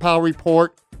 Rock Pile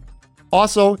Report.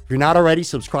 Also, if you're not already,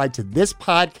 subscribe to this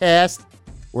podcast.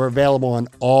 We're available on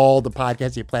all the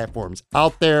podcasting platforms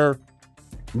out there.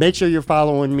 Make sure you're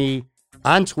following me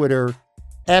on Twitter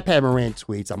at Pat Moran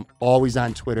Tweets. I'm always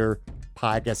on Twitter.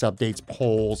 Podcast updates,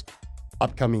 polls,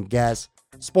 upcoming guests,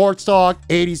 sports talk,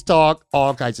 80s talk,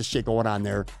 all kinds of shit going on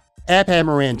there. At Pat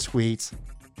Moran Tweets.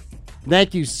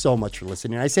 Thank you so much for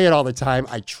listening. I say it all the time.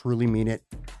 I truly mean it.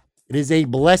 It is a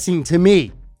blessing to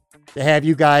me to have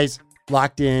you guys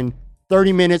locked in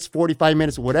 30 minutes, 45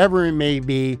 minutes, whatever it may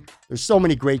be. There's so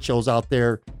many great shows out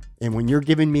there. And when you're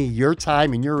giving me your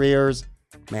time and your ears,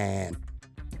 man,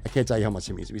 I can't tell you how much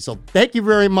it means to me. So thank you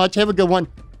very much. Have a good one.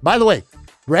 By the way,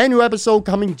 brand new episode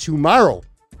coming tomorrow.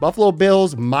 Buffalo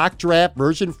Bills mock draft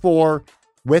version 4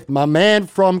 with my man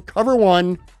from Cover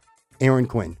One, Aaron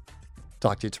Quinn.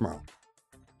 Talk to you tomorrow.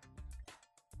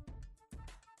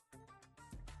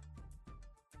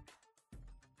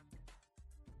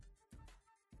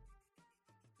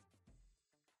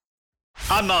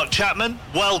 I'm Mark Chapman.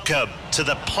 Welcome to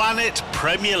the Planet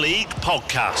Premier League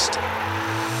podcast.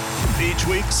 Each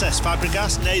week, Cesc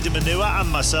Fabregas, Nader Manua and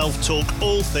myself talk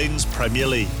all things Premier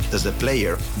League. As a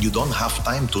player, you don't have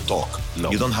time to talk. No.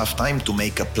 You don't have time to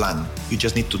make a plan. You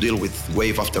just need to deal with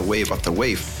wave after wave after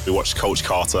wave. We watched Coach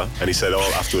Carter and he said,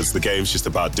 afterwards, the game's just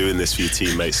about doing this for your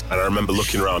teammates. And I remember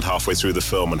looking around halfway through the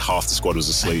film and half the squad was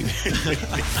asleep.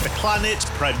 Planet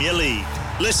Premier League.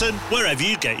 Listen wherever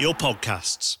you get your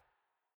podcasts.